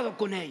he hablado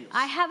con ellos.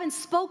 I haven't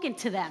spoken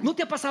to them. ¿No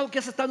te ha pasado que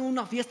has estado en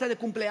una fiesta de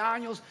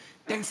cumpleaños,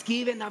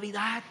 Thanksgiving,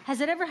 Navidad,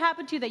 Has it ever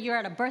happened to you that you're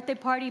at a birthday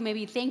party,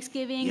 maybe y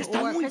Thanksgiving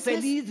estás or muy Christmas,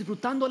 feliz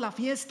disfrutando la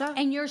fiesta?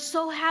 and you're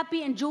so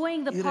happy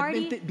enjoying the Y de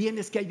repente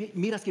party,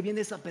 miras que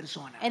viene esa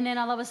persona. and then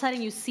all of a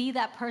sudden you see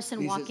that person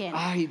Dices, walk in,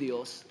 ay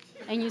Dios,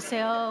 and you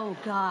say, oh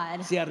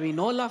God, se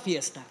arruinó la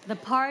fiesta. the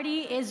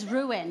party is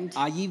ruined.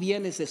 Allí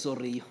viene ese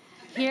zorrillo.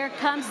 Here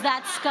comes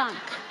that skunk.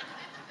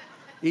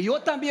 Y yo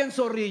también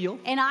zorrillo.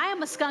 And I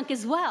am a skunk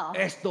as well.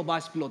 Esto va a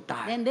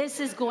explotar. And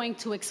this is going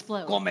to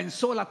explode.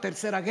 Comenzó la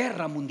Tercera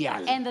Guerra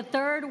Mundial. And the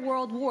Third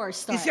World War Y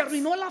starts. se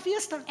arruinó la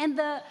fiesta. And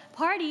the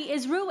party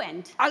is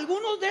ruined.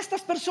 Algunos de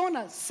estas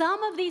personas Some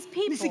of these ni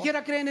people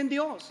siquiera creen en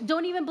Dios.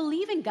 don't even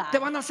believe in Te God.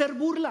 van a hacer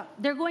burla.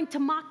 They're going to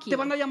mock Te you.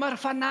 van a llamar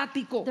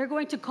fanático. They're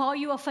going to call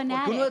you a Porque uno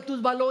de fanatic. tus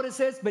valores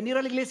es venir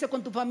a la iglesia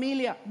con tu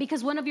familia.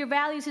 Because one of your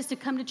values is to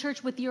come to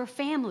church with your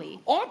family.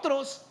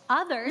 Otros ni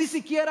Others,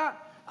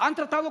 siquiera han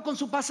tratado con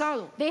su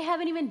pasado they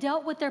haven't even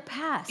dealt with their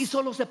past. y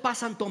solo se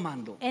pasan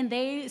tomando. And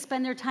they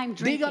spend their time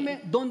drinking.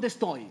 Dígame dónde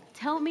estoy.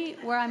 Tell me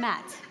where I'm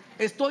at.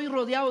 Estoy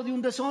rodeado de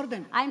un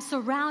desorden. I'm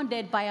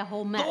surrounded by a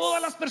whole mess.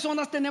 Todas las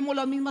personas tenemos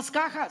las mismas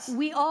cajas,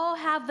 We all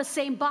have the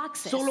same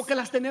boxes. solo que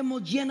las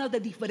tenemos llenas de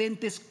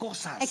diferentes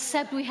cosas.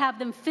 Except we have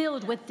them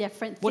filled with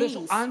different Por eso,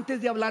 things.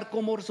 antes de hablar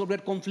cómo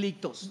resolver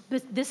conflictos,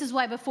 But this is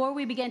why before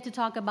we begin to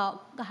talk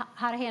about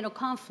how to handle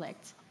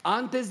conflict,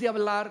 antes de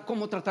hablar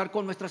cómo tratar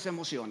con nuestras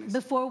emociones,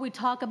 before we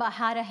talk about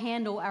how to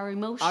handle our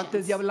emotions,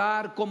 antes de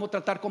hablar cómo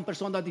tratar con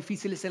personas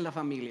difíciles en la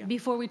familia,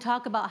 before we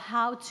talk about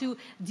how to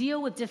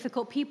deal with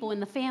difficult people in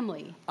the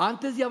family,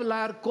 antes de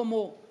hablar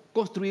cómo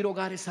construir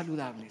hogares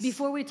saludables,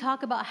 before we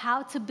talk about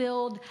how to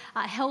build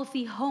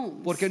healthy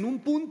homes. porque en un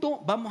punto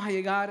vamos a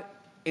llegar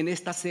en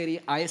esta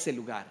serie a ese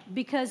lugar.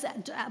 Because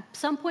at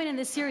some point in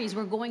this series,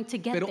 we're going to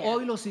get Pero there.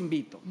 hoy los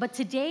invito But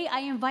today,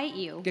 I invite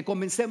you que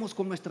comencemos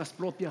con nuestras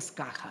propias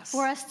cajas,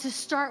 for us to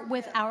start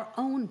with our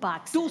own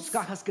boxes. tus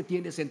cajas que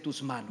tienes en tus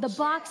The manos.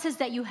 boxes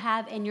that you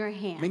have in your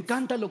Me hand.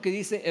 encanta lo que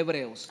dice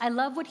Hebreos. I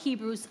love what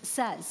Hebrews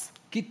says.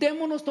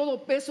 Quitémonos todo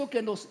peso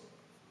que nos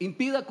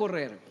impida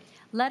correr,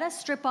 Let us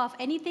strip off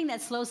anything that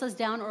slows us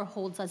down or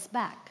holds us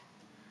back,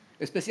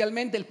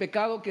 especialmente el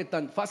pecado que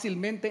tan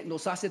fácilmente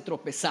nos hace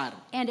tropezar,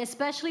 and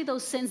especially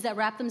those sins that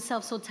wrap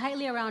themselves so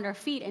tightly around our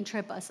feet and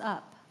trip us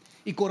up.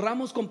 y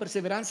corramos con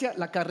perseverancia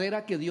la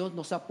carrera que Dios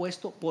nos ha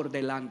puesto por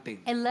delante.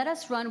 And let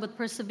us run with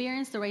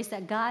perseverance the race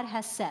that God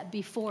has set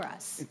before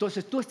us.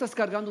 Entonces tú estás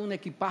cargando un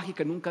equipaje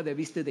que nunca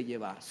debiste de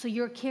llevar. So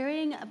you're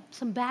carrying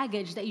some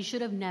baggage that you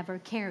should have never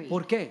carried.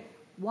 ¿Por qué?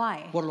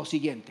 Why? Por lo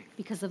siguiente.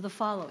 Because of the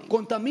following.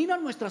 Contamina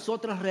nuestras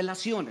otras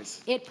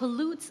relaciones. It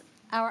pollutes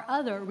our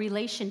other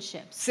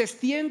relationships. Se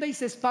extiende y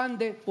se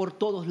expande por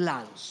todos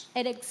lados.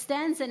 It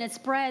extends and it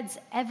spreads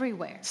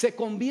everywhere. Se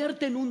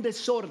convierte en un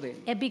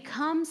desorden It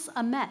becomes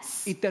a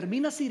mess. y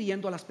terminas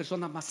hiriendo a las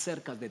personas más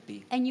cercas de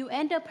ti. And you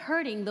end up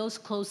hurting those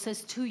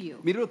closest to you.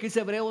 Mira lo que dice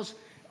Hebreos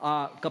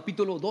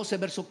capítulo 12,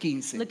 verso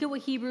 15. Look at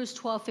what Hebrews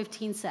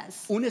 12:15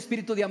 says. Un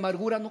espíritu de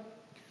amargura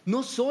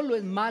no solo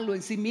es malo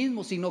en sí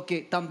mismo, sino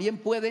que también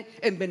puede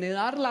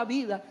envenenar la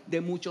vida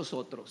de muchos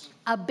otros.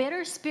 A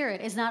bitter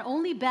spirit is not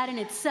only bad in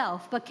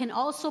itself, but can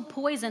also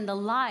poison the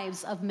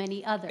lives of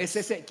many others. Es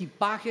ese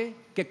equipaje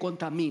que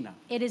contamina.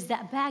 It is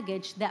that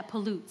baggage that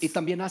pollutes. Y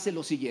también hace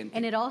lo siguiente: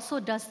 And it also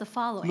does the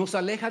following. nos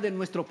aleja de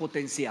nuestro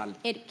potencial.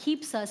 It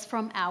keeps us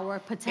from our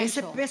Ese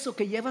potential. peso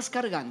que llevas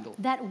cargando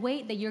That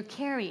weight that you're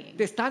carrying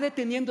te está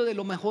deteniendo de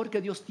lo mejor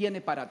que Dios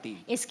tiene para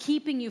ti. is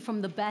keeping you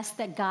from the best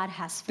that God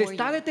has Te for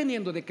está you.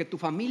 deteniendo de que tu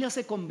familia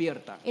se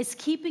convierta It's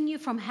keeping you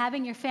from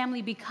having your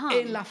family become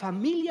en la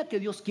familia que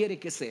Dios quiere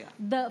que sea.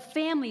 the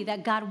family that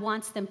God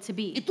wants them to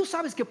Y be. tú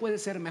sabes que puede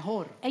ser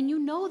mejor, And you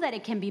know that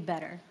it can be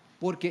better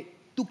porque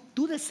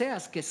tú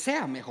deseas que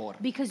sea mejor,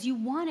 because you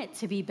want it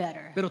to be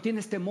better. pero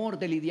tienes temor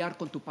de lidiar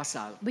con tu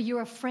pasado. But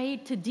you're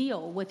afraid to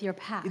deal with your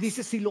past. Y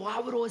dices, si lo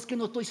abro es que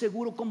no estoy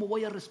seguro cómo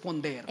voy a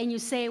responder. And you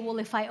say, well,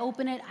 if I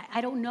open it,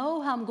 I don't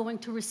know how I'm going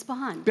to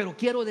respond. Pero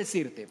quiero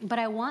decirte But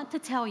I want to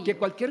tell que you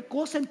cualquier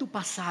cosa en tu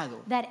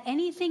pasado that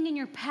anything in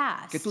your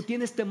past que tú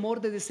tienes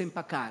temor de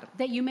desempacar,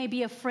 that you may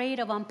be afraid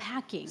of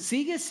unpacking,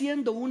 sigue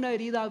siendo una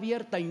herida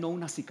abierta y no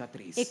una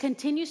cicatriz. it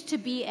continues to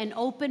be an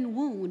open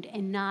wound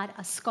and not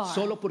a scar.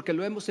 Solo porque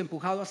lo hemos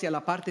empujado hacia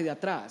la parte de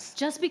atrás,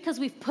 Just because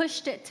we've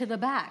pushed it to the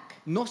back,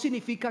 no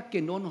significa que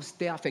no nos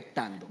esté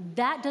afectando.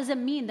 that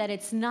doesn't mean that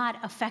it's not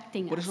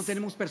affecting Por eso us.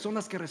 tenemos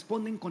personas que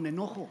responden con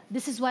enojo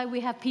This is why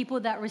we have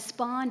people that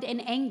respond in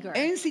anger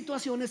en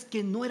situaciones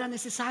que no era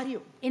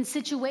necesario. in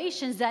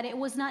situations that it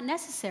was not Y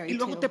necessary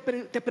luego to.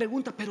 te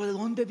pregunta, pero ¿de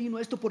dónde vino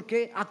esto? ¿Por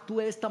qué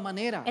actué de esta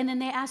manera? And then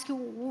they ask you,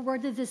 well, where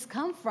did this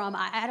come from?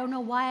 I don't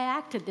know why I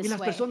acted Y this las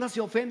way. personas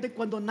se ofenden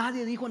cuando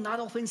nadie dijo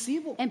nada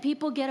ofensivo. And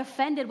people get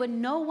offended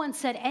when no one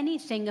said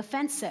anything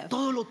offensive.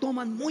 Todo lo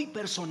toman muy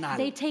personal.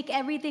 They take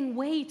everything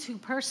way too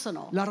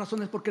personal. La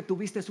razón es porque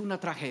tuviste una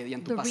tragedia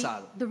en tu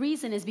pasado. The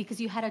reason is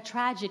because you had a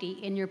tragedy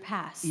in your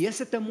past. Y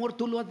ese temor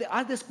tú lo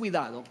has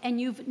descuidado And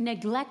you've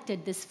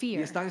neglected this y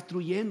fear. está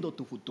destruyendo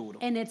tu futuro.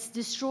 And it's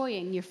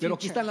destroying your Pero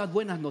aquí están future. las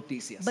buenas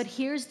noticias. But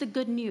here's the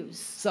good news.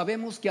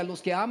 Sabemos que a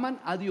los que aman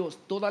a Dios,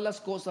 todas las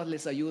cosas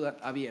les ayudan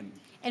a bien.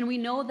 And we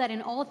know that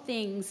in all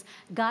things,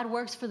 God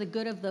works for the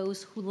good of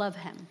those who love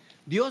him.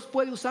 Dios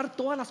puede usar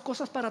todas las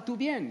cosas para tu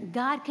bien,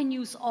 God can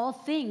use all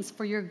things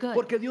for your good.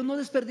 porque Dios no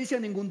desperdicia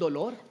ningún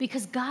dolor,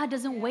 Because God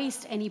doesn't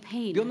waste any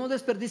pain. Dios no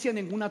desperdicia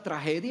ninguna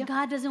tragedia,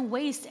 God doesn't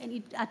waste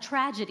a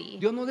tragedy.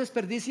 Dios no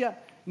desperdicia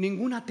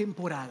ninguna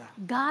temporada.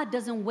 God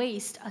doesn't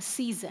waste a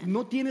season.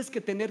 No tienes que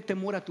tener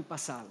temor a tu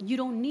pasado, You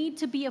don't need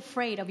to be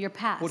afraid of your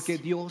past. porque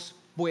Dios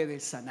puede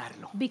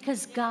sanarlo.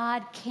 Because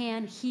God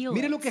can heal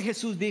Mire it. lo que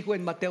Jesús dijo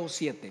en Mateo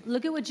 7.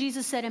 Look at what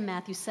Jesus said in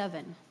Matthew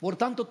 7. Por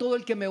tanto, todo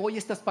el que me oye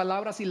estas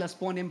palabras y las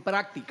pone en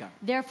práctica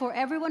Therefore,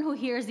 everyone who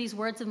hears these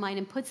words of mine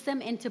and puts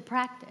them into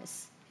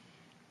practice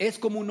es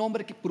como un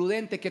hombre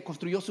prudente que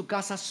construyó su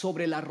casa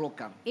sobre la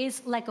roca.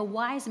 is like a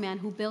wise man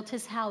who built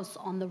his house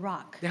on the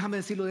rock. Déjame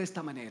decirlo de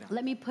esta manera.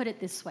 Let me put it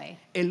this way.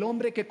 El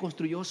hombre que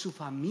construyó su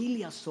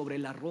familia sobre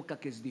la roca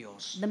que es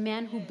Dios. The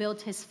man who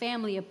built his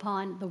family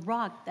upon the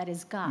rock that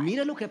is God.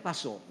 Mire lo que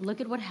pasó.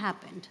 Look at what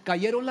happened.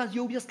 Cayeron las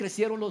lluvias,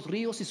 crecieron los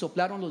ríos y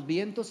soplaron los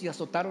vientos y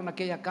azotaron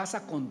aquella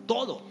casa con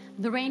todo.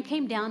 The rain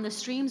came down, the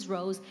streams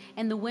rose,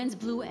 and the winds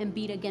blew and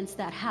beat against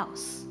that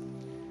house.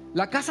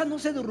 La casa no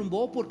se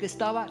derrumbó porque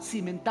estaba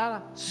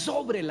cimentada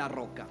sobre la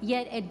roca,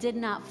 Yet it did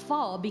not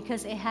fall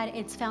because it had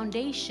its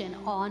foundation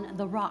on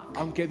the rock.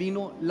 aunque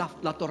vino la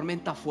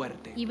tormenta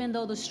fuerte. Even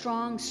though the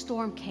strong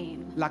storm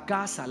came, La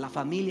casa, la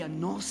familia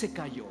no se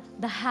cayó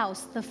the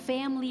house, the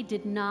family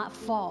did not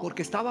fall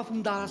porque estaba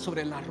fundada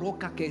sobre la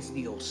roca que es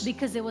Dios.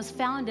 because it was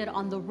founded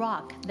on the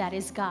rock that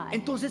is God.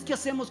 Entonces, ¿qué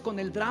hacemos con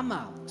el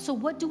drama? So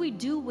what do we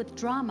do with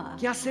drama?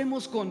 ¿Qué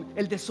hacemos con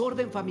el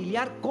desorden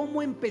familiar?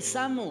 ¿Cómo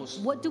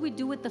empezamos? What do we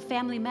do with the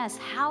family mess?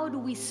 How do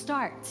we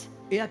start?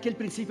 He aquí el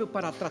principio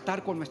para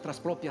tratar con nuestras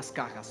propias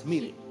cajas.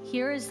 Mire,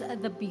 Here is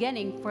the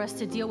beginning for us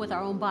to deal with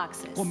our own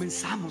boxes.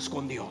 comenzamos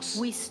con Dios.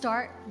 We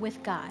start with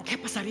God. ¿Qué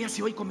pasaría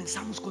si hoy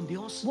comenzamos con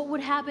Dios? What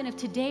would happen if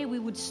today we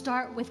would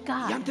start with Y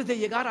God? antes de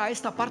llegar a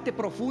esta parte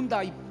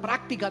profunda y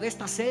práctica de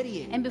esta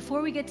serie, And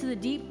before we get to the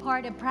deep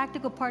part and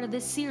practical part of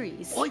this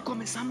series, hoy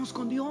comenzamos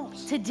con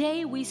Dios.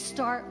 today we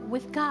start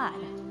with God.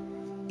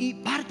 Y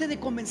parte de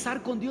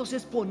comenzar con Dios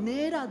es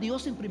poner a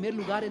Dios en primer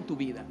lugar en tu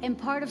vida. And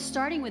part of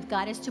starting with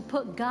God is to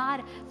put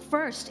God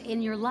first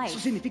in your Eso life.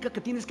 significa que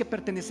tienes que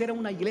pertenecer a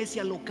una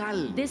iglesia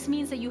local. This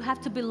means that you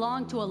have to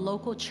belong to a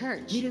local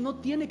church. Mire, no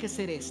tiene que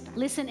ser esta,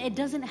 Listen, it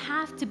doesn't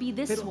have to be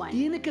this pero one,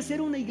 tiene que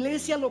ser una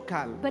iglesia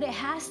local but it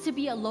has to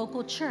be a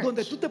local church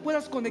donde tú te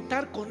puedas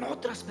conectar con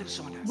otras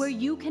personas where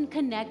you can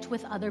connect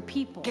with other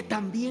people que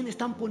también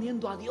están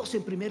poniendo a Dios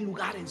en primer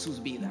lugar en sus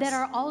that vidas.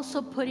 are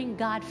also putting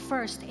God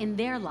first in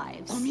their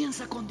lives.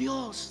 Comienza con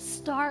Dios.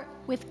 Start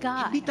with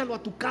God. Invítalo a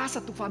tu casa,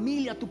 a tu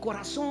familia, a tu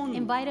corazón.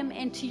 Invite him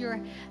into your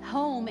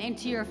home,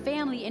 into your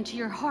family, into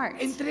your heart.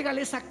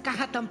 Entrégale esa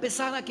caja tan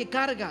pesada que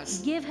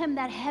cargas. Give him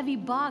that heavy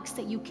box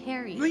that you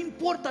carry. No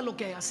importa lo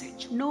que hayas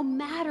hecho. No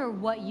matter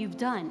what you've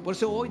done. Por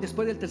eso hoy,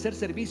 después del tercer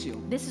servicio,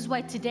 This is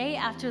why today,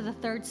 after the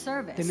third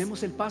service,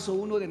 tenemos el paso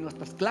 1 de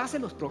nuestras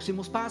clases, los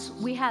próximos pasos.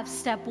 we have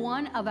step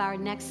 1 of our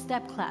next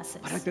step classes.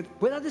 Para que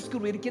puedas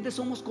descubrir quiénes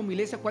somos como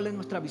iglesia, cuál es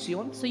nuestra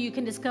visión So you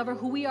can discover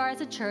who we are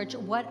as a church,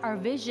 what our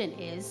vision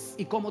is,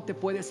 y cómo te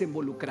puedes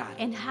involucrar.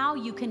 and how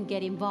you can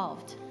get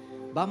involved.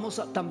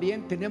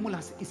 También tenemos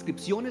las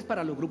inscripciones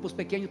para los grupos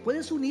pequeños.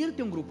 Puedes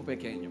unirte a un grupo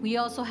pequeño We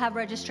also have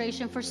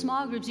registration for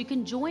small groups. You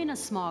can join a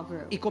small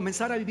group y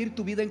comenzar a vivir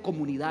tu vida en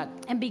comunidad,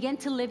 and begin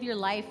to live your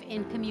life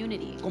in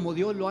community como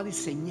Dios lo ha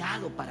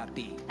diseñado para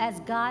ti. as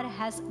God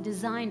has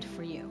designed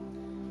for you.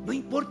 No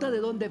importa de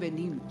dónde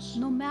venimos,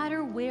 No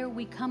matter where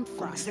we come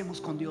from,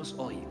 comencemos con Dios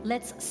hoy.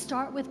 let's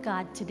start with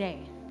God today.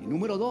 Y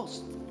número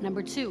 2,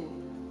 Number 2,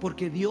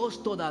 porque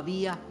Dios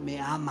todavía me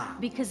ama.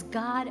 because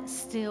God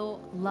still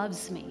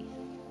loves me.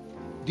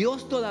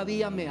 Dios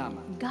todavía me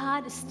ama.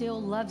 God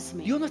still loves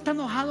me. Dios no está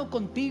enojado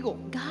contigo.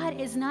 God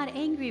is not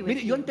angry with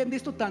Mire, yo you. entendí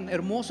esto tan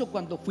hermoso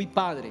cuando fui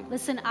padre.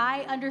 Listen,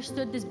 I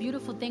understood this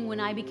beautiful thing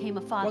when I became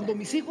a Cuando father.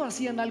 mis hijos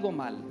hacían algo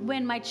mal,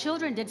 When my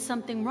children did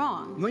something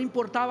wrong, no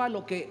importaba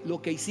lo que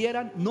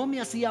hicieran, no me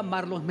hacía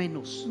amarlos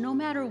menos. no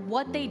matter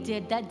what they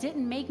did, that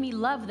didn't make me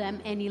love them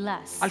any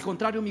less. Al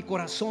contrario, mi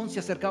corazón se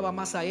acercaba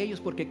más a ellos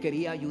porque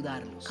quería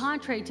ayudarlos.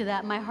 Contrary to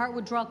that, my heart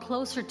would draw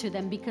closer to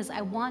them because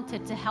I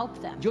wanted to help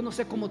them. Yo no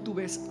sé cómo tú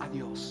ves a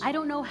Dios, I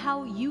don't know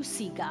how you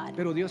see God,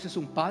 pero Dios es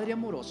un Padre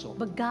amoroso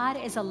but God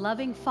is a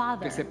loving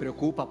Father que se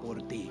preocupa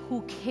por ti.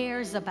 who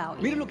cares about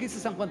Mire you. lo que dice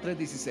San Juan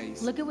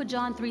 3:16. Look at what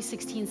John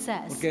 3:16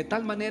 says. Porque de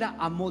tal manera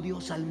amó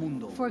Dios al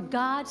mundo. For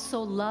God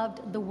so loved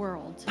the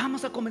world.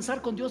 Vamos a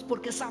comenzar con Dios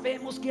porque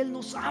sabemos que Él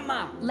nos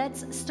ama.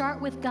 Let's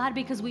start with God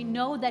because we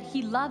know that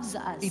He loves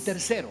Y us.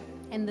 tercero,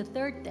 And the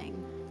third thing,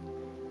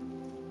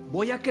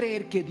 voy a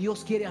creer que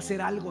Dios quiere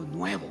hacer algo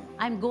nuevo.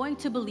 I'm going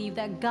to believe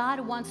that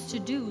God wants to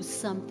do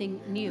something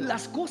new.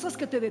 Las cosas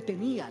que te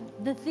detenían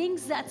The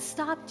things that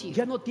stopped you,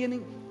 ya no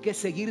tienen que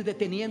seguir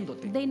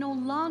deteniéndote, they no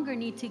longer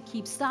need to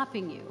keep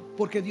stopping you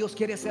porque Dios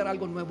quiere hacer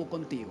algo nuevo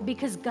contigo.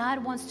 because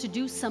God wants to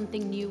do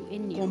something new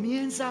in you.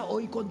 Comienza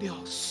hoy con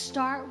Dios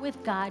Start with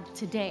God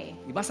today,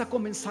 y vas a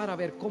comenzar a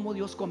ver cómo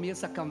Dios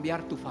comienza a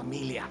cambiar tu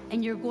familia.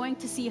 and you're going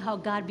to see how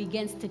God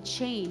begins to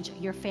change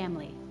your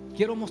family.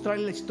 Quiero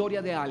mostrarle la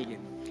historia de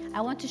alguien, I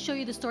want to show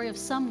you the story of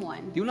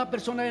someone de una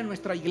persona de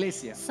nuestra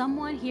iglesia,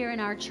 here in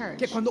our church,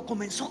 que cuando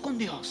comenzó con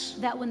Dios,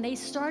 that when they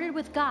started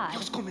with God,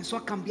 Dios comenzó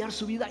a cambiar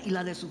su vida y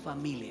la de su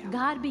familia.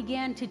 God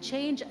began to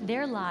change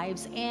their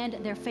lives and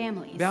their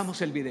families.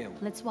 Veamos el video.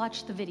 Let's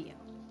watch the video.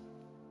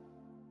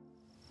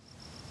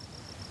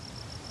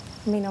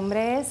 Mi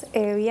nombre es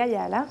Evi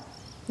Ayala,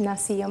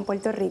 nací en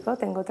Puerto Rico,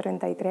 tengo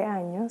 33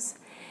 años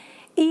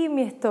y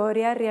mi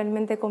historia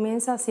realmente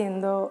comienza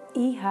siendo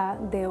hija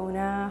de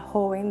una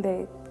joven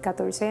de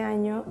 14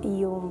 años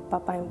y un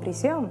papá en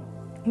prisión.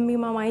 Mi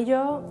mamá y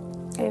yo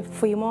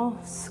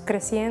fuimos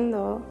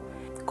creciendo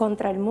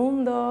contra el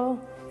mundo,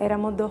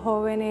 éramos dos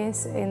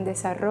jóvenes en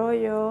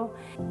desarrollo,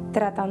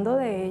 tratando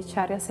de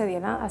echar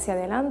hacia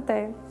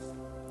adelante.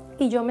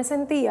 Y yo me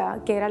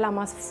sentía que era la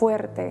más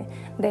fuerte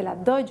de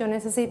las dos. Yo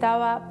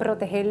necesitaba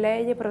protegerle a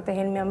ella y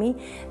protegerme a mí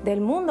del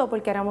mundo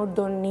porque éramos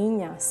dos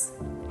niñas.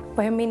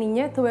 Pues en mi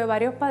niñez tuve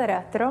varios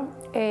padrastros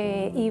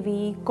y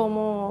vi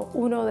cómo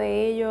uno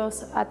de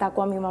ellos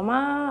atacó a mi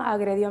mamá,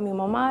 agredió a mi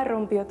mamá,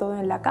 rompió todo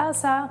en la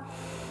casa.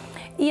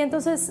 Y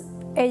entonces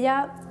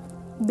ella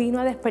vino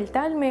a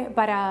despertarme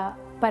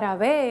para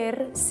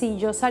ver si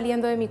yo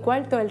saliendo de mi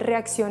cuarto él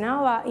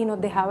reaccionaba y nos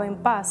dejaba en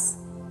paz.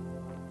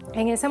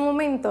 En ese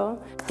momento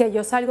que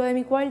yo salgo de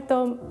mi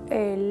cuarto,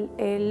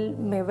 él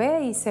me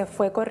ve y se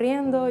fue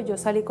corriendo, yo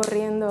salí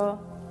corriendo,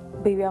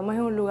 vivíamos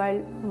en un lugar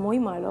muy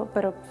malo,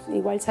 pero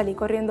igual salí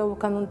corriendo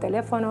buscando un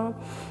teléfono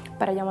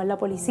para llamar a la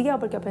policía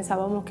porque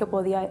pensábamos que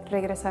podía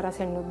regresar a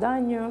hacernos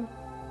daño.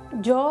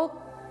 Yo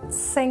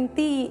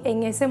sentí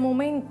en ese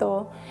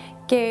momento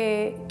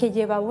que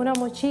llevaba una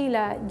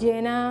mochila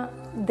llena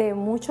de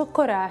mucho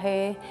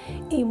coraje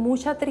y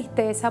mucha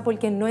tristeza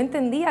porque no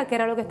entendía qué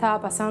era lo que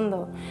estaba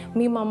pasando.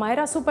 Mi mamá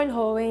era súper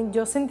joven,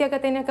 yo sentía que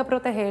tenía que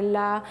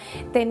protegerla,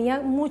 tenía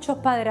muchos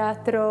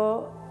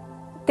padrastros,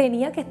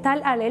 tenía que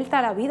estar alerta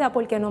a la vida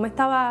porque no me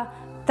estaba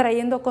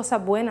trayendo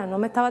cosas buenas, no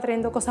me estaba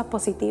trayendo cosas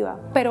positivas.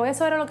 Pero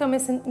eso era lo que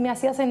me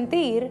hacía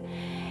sentir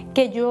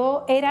que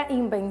yo era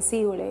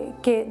invencible,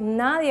 que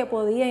nadie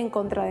podía en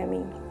contra de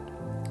mí.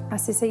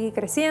 Así seguí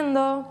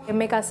creciendo,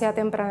 me casé a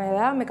temprana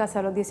edad, me casé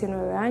a los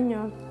 19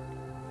 años,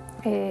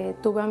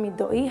 tuve a mis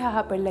dos hijas,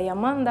 a Perla y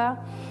Amanda,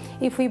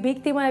 y fui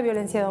víctima de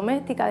violencia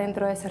doméstica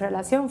dentro de esa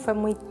relación. Fue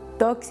muy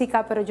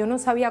tóxica, pero yo no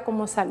sabía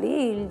cómo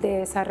salir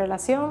de esa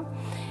relación,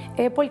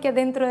 porque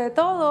dentro de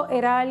todo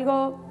era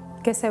algo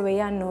que se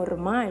veía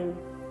normal.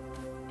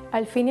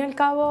 Al fin y al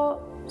cabo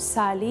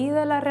salí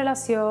de la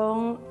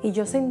relación y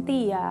yo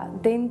sentía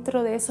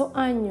dentro de esos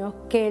años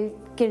que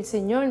que el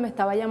Señor me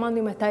estaba llamando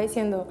y me estaba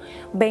diciendo,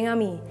 ven a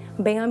mí,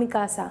 ven a mi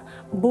casa,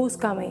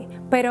 búscame.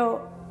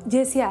 Pero yo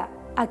decía,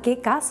 ¿a qué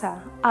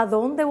casa? ¿A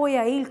dónde voy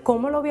a ir?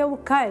 ¿Cómo lo voy a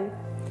buscar?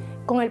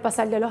 Con el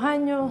pasar de los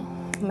años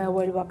me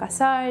vuelvo a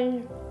casar,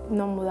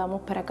 nos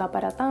mudamos para acá,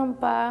 para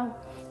Tampa.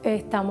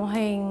 Estamos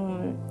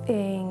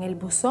en el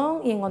buzón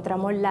y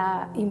encontramos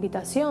la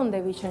invitación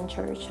de Vision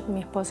Church.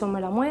 Mi esposo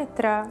me la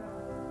muestra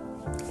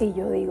y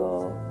yo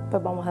digo,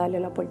 pues vamos a darle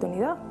la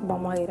oportunidad,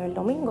 vamos a ir el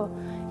domingo.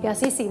 Y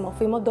así hicimos,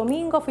 fuimos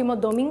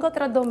domingo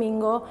tras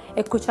domingo,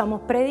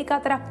 escuchamos prédica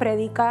tras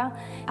prédica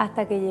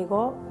hasta que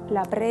llegó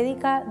la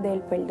prédica del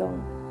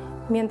perdón.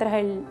 Mientras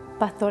el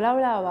pastor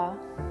hablaba,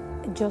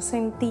 yo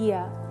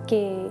sentía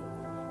que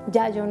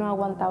ya yo no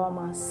aguantaba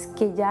más,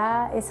 que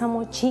ya esa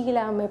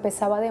mochila me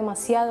pesaba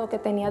demasiado, que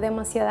tenía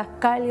demasiadas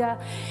cargas,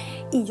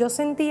 y yo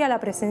sentía la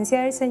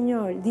presencia del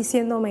Señor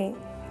diciéndome,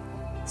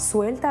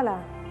 suéltala,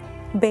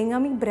 ven a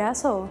mis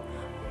brazos,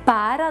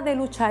 para de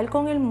luchar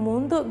con el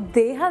mundo,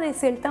 deja de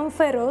ser tan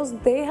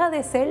feroz, deja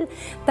de ser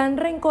tan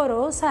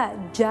rencorosa,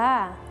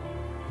 ya.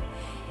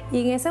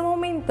 Y en ese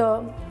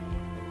momento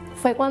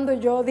fue cuando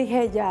yo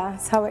dije, ya,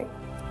 ¿sabes?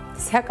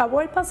 Se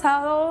acabó el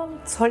pasado,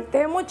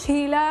 solté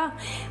mochila,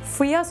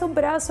 fui a sus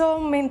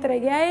brazos, me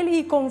entregué a Él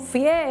y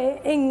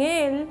confié en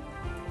Él,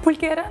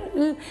 porque era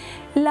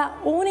la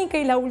única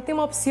y la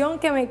última opción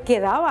que me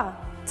quedaba,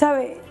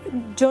 ¿sabes?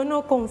 Yo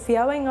no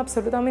confiaba en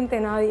absolutamente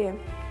nadie.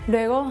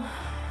 Luego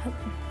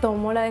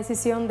tomó la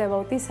decisión de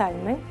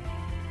bautizarme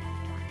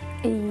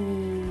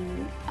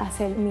y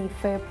hacer mi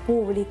fe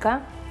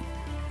pública.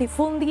 Y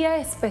fue un día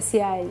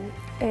especial.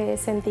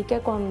 Sentí que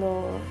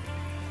cuando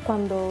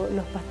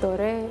los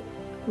pastores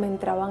me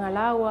entraban al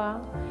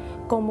agua,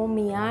 como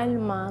mi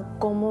alma,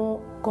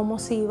 cómo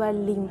se iba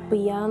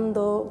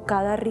limpiando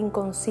cada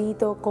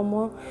rinconcito,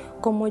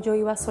 cómo yo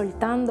iba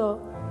soltando.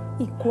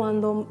 Y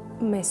cuando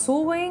me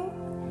suben,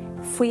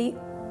 fui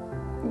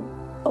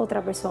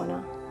otra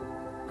persona.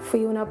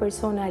 Fui una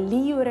persona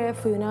libre,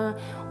 fui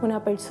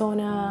una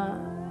persona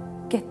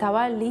que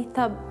estaba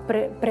lista,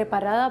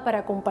 preparada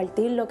para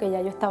compartir lo que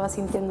ya yo estaba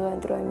sintiendo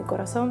dentro de mi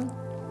corazón.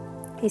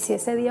 Y si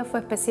ese día fue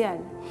especial,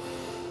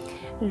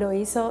 lo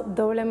hizo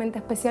doblemente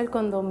especial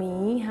cuando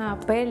mi hija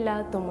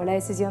Perla tomó la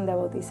decisión de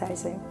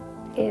bautizarse.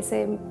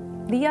 Ese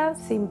día,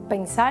 sin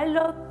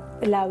pensarlo,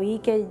 la vi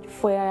que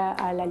fue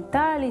al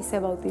altar y se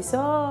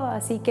bautizó,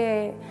 así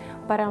que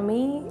para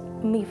mí,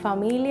 mi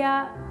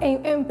familia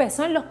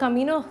empezó en los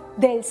caminos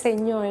del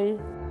Señor.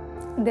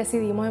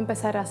 Decidimos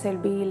empezar a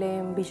servir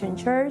en Vision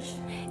Church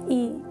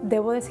y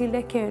debo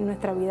decirles que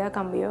nuestra vida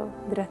cambió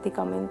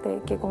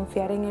drásticamente, que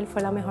confiar en Él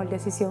fue la mejor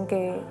decisión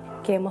que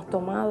hemos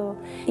tomado.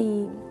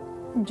 Y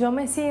yo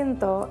me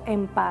siento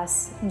en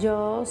paz,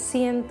 yo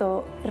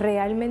siento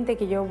realmente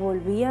que yo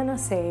volví a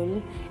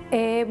nacer,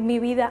 mi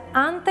vida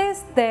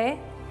antes de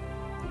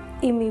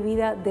y mi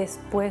vida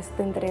después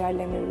de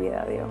entregarle mi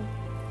vida a Dios.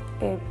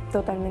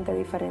 Totalmente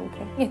diferente.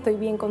 Y estoy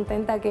bien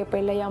contenta que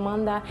Perla y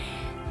Amanda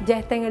ya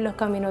estén en los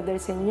caminos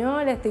del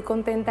Señor. Estoy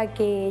contenta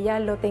que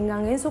ellas lo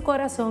tengan en su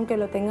corazón, que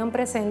lo tengan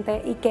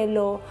presente y que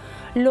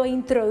lo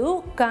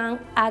introduzcan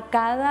a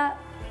cada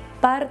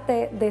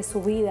parte de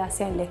su vida,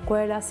 sea en la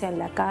escuela, sea en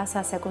la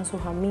casa, sea con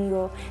sus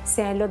amigos,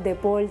 sea en los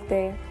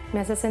deportes. Me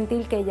hace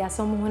sentir que ya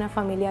somos una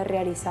familia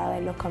realizada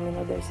en los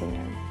caminos del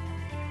Señor.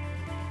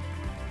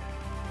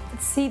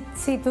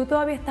 Si tú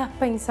todavía estás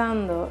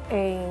pensando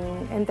en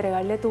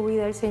entregarle tu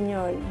vida al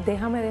Señor,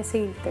 déjame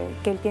decirte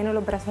que Él tiene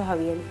los brazos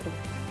abiertos.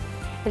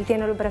 Él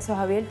tiene los brazos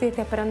abiertos y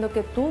está esperando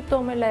que tú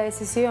tomes la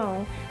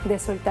decisión de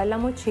soltar la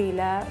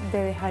mochila,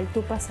 de dejar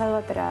tu pasado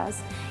atrás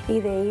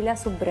y de ir a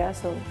sus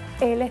brazos.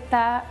 Él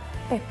está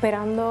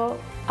esperando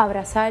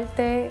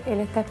abrazarte, Él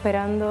está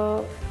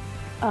esperando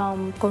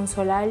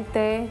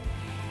consolarte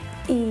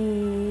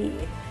y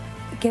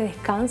que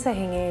descanses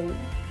en Él.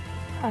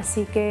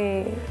 Así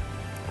que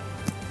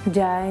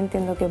ya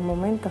entiendo que es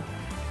momento.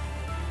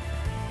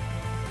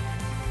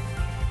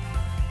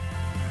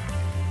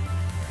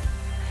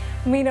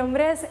 Mi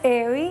nombre es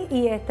Evi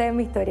y esta es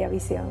mi historia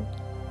visión.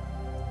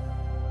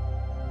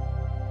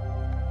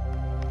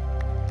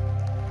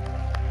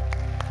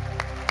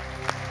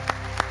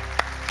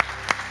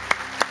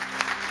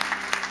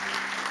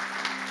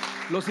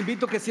 Los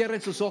invito a que cierren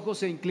sus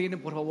ojos e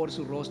inclinen por favor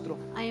su rostro.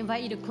 I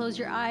invite you to close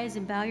your eyes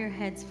and bow your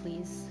heads,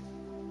 please.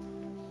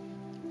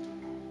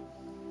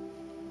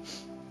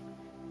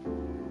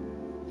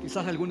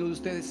 Quizás algunos de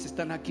ustedes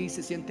están aquí y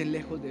se sienten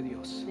lejos de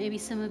Dios. Maybe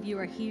some of you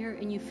are here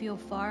and you feel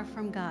far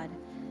from God.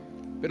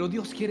 Pero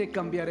Dios quiere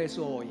cambiar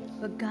eso hoy.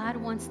 But God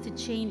wants to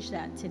change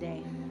that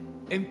today.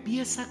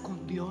 Empieza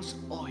con Dios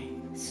hoy.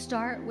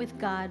 Start with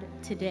God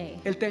today.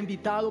 Él te ha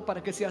invitado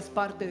para que seas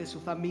parte de su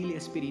familia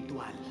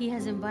espiritual. He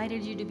has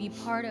invited you to be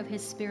part of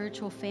His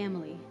spiritual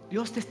family.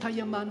 Dios te está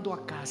llamando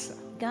a casa.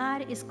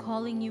 God is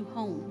calling you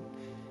home.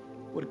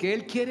 Porque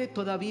Él quiere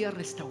todavía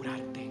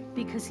restaurarte.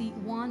 Because He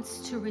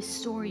wants to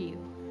restore you.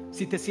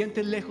 Si te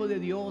sientes lejos de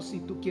Dios y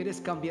tú quieres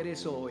cambiar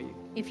eso hoy,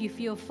 If you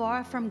feel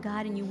far from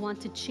God and you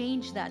want to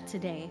change that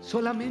today,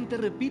 solamente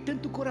repite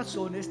en tu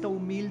corazón esta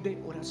humilde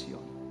oración.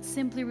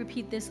 Simply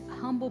repeat this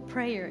humble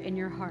prayer in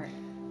your heart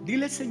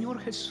Dile,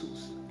 Señor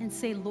Jesús, and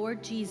say,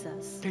 Lord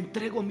Jesus, te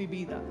entrego mi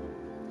vida,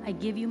 I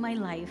give you my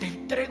life. te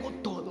entrego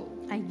todo.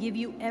 I give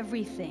you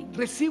everything.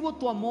 Recibo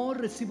tu amor,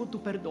 recibo tu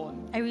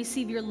perdón. I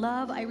receive your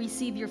love. I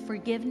receive your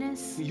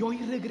forgiveness. Y hoy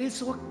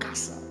regreso a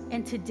casa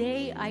And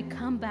today I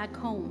come back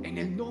home en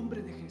el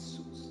nombre de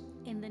Jesús.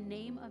 in the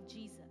name of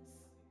Jesus.